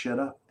make that shit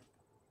up.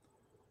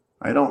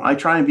 I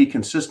try and be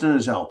consistent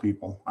as hell,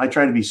 people. I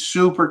try to be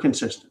super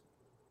consistent.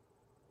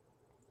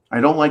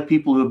 I don't like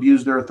people who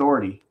abuse their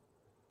authority.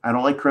 I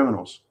don't like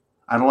criminals.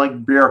 I don't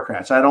like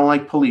bureaucrats. I don't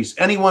like police.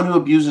 Anyone who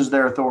abuses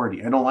their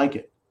authority. I don't like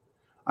it.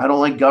 I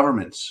don't like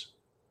governments.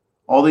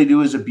 All they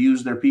do is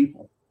abuse their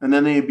people. And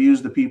then they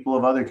abuse the people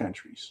of other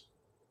countries.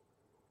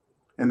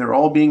 And they're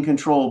all being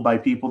controlled by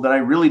people that I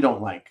really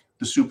don't like,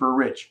 the super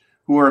rich,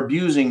 who are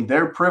abusing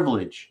their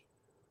privilege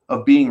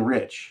of being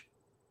rich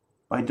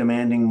by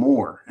demanding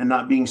more and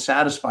not being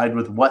satisfied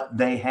with what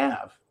they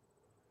have.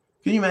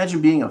 Can you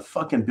imagine being a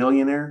fucking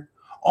billionaire?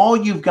 All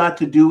you've got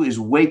to do is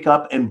wake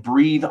up and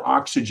breathe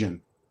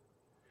oxygen,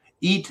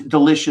 eat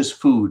delicious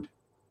food,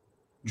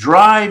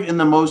 drive in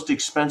the most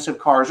expensive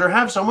cars, or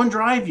have someone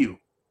drive you.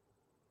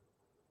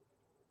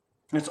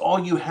 That's all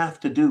you have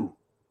to do.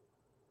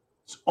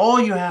 It's all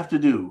you have to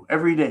do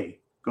every day.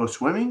 Go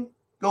swimming,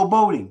 go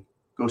boating,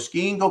 go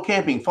skiing, go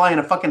camping, fly in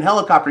a fucking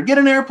helicopter, get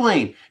an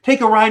airplane,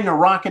 take a ride in a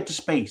rocket to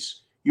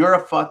space. You're a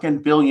fucking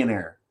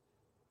billionaire.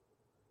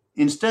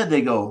 Instead,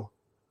 they go,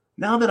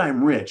 now that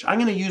I'm rich, I'm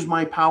going to use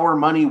my power,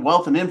 money,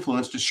 wealth, and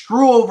influence to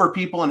screw over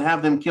people and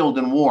have them killed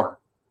in war.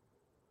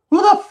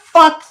 Who the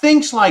fuck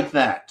thinks like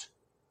that?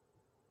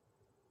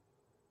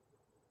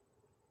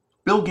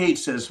 Bill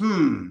Gates says,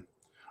 I'm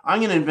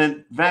going to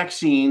invent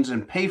vaccines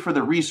and pay for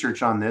the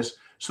research on this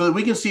so that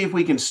we can see if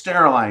we can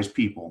sterilize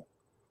people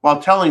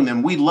while telling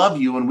them we love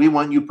you and we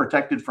want you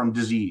protected from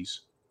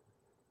disease.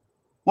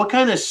 What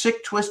kind of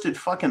sick, twisted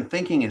fucking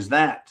thinking is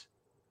that?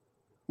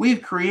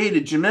 We've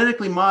created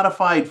genetically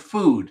modified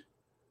food.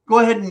 Go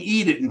ahead and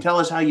eat it and tell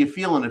us how you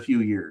feel in a few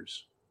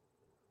years.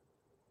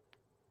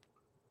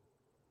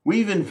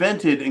 We've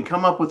invented and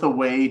come up with a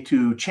way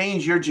to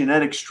change your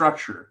genetic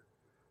structure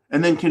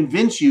and then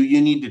convince you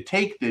need to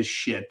take this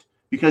shit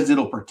because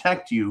it'll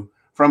protect you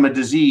from a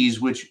disease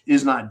which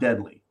is not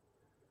deadly.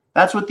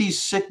 That's what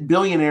these sick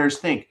billionaires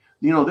think.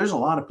 You know, there's a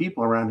lot of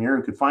people around here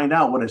who could find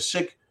out what a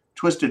sick,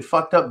 twisted,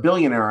 fucked up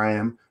billionaire I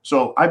am.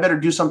 So I better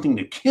do something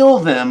to kill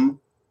them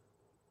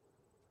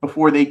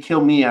before they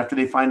kill me after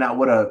they find out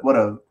what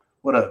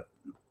a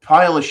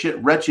pile of shit,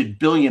 wretched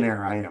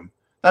billionaire I am.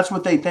 That's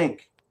what they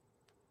think.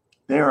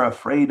 They're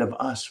afraid of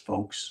us,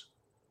 folks.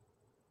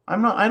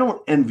 I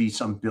don't envy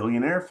some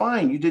billionaire.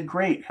 Fine, you did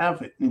great.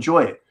 Have it.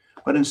 Enjoy it.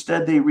 But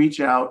instead they reach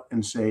out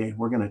and say,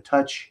 we're going to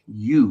touch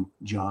you,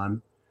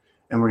 John.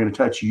 And we're going to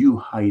touch you,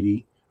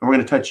 Heidi. And we're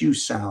going to touch you,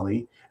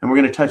 Sally. And we're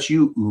going to touch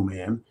you,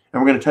 Ooman. And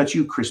we're going to touch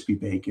you, Crispy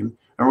Bacon.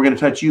 And we're going to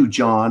touch you,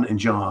 John and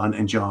John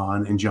and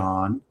John and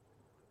John.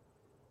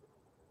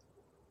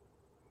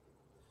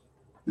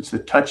 It's the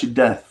touch of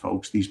death,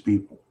 folks, these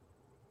people.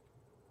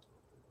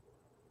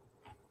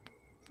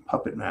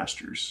 Puppet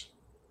masters.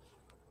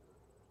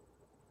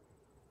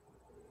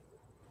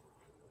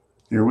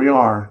 Here we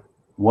are.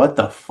 What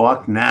the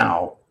fuck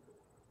now?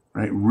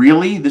 Right?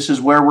 Really? This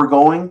is where we're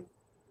going?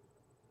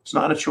 It's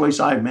not a choice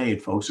I've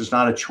made, folks. It's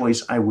not a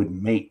choice I would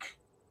make.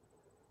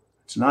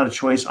 It's not a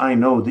choice I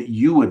know that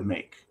you would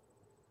make.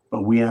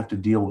 But we have to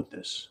deal with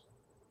this.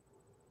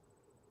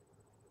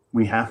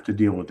 We have to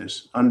deal with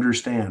this.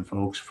 Understand,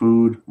 folks,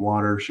 food,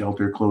 water,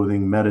 shelter,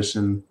 clothing,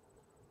 medicine,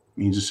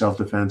 means of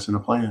self-defense, and a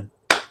plan.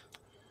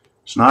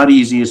 It's not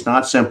easy. It's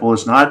not simple.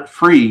 It's not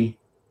free,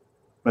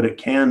 but it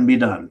can be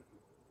done.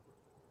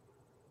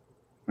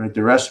 Right?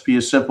 The recipe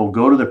is simple.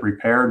 Go to the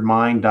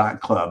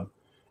preparedmind.club.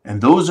 And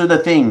those are the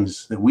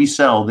things that we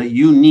sell that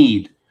you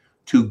need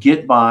to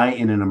get by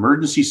in an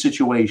emergency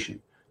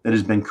situation that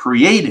has been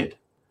created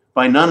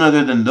by none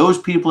other than those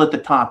people at the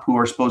top who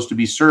are supposed to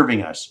be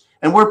serving us.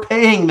 And we're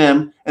paying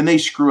them, and they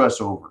screw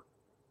us over.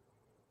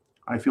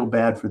 I feel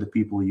bad for the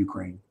people of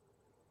Ukraine.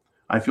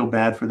 I feel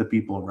bad for the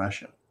people of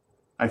Russia.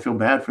 I feel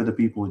bad for the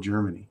people of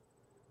Germany.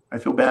 I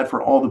feel bad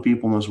for all the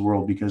people in this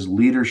world because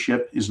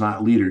leadership is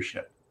not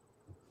leadership.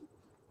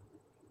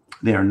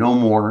 They are no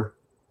more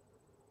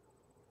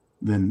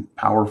than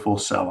powerful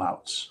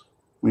sellouts.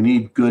 We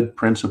need good,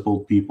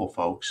 principled people,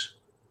 folks.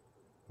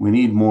 We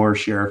need more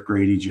Sheriff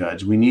Grady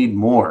Judge. We need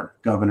more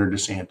Governor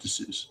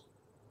DeSantis's.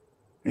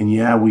 And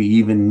yeah, we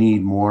even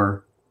need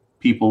more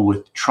people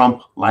with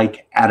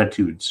Trump-like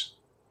attitudes.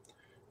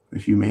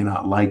 If you may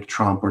not like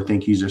Trump or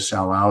think he's a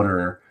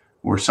sellout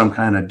or some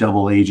kind of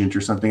double agent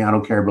or something, I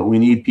don't care. But we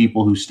need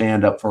people who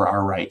stand up for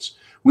our rights.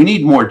 We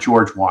need more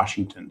George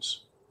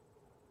Washingtons.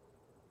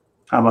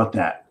 How about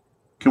that?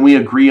 Can we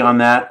agree on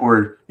that?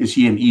 Or is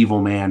he an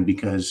evil man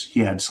because he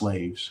had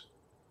slaves?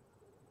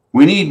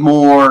 We need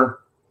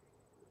more.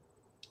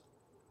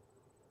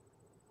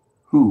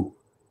 Who?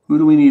 Who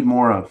do we need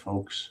more of,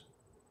 folks?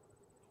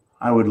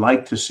 I would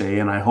like to say,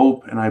 and I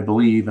hope and I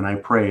believe and I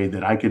pray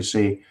that I could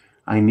say,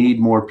 I need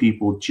more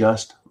people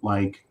just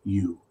like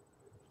you.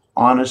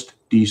 Honest,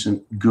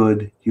 decent,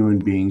 good human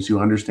beings who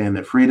understand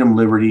that freedom,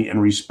 liberty,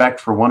 and respect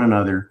for one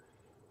another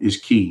is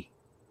key.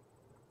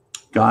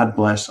 God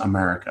bless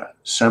America.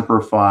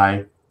 Semper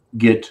Fi,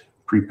 get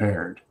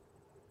prepared.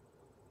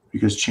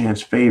 Because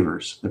chance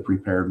favors the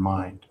prepared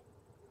mind.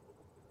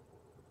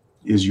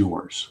 Is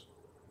yours.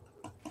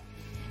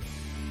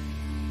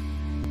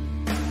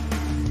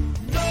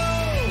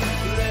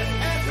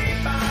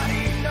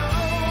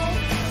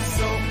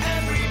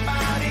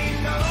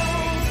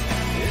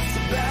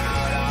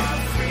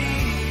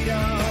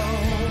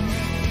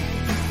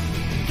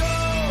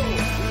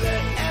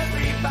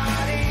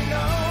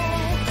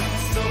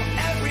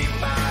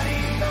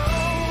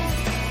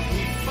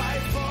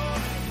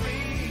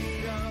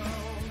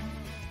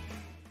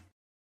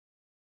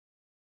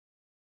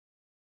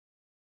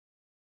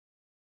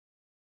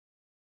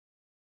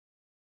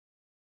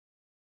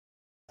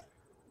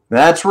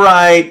 That's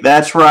right.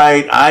 That's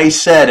right. I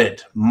said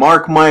it.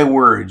 Mark my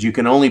words. You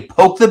can only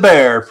poke the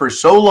bear for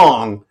so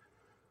long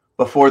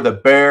before the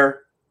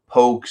bear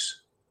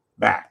pokes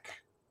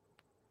back.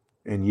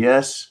 And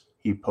yes,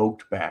 he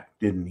poked back,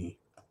 didn't he?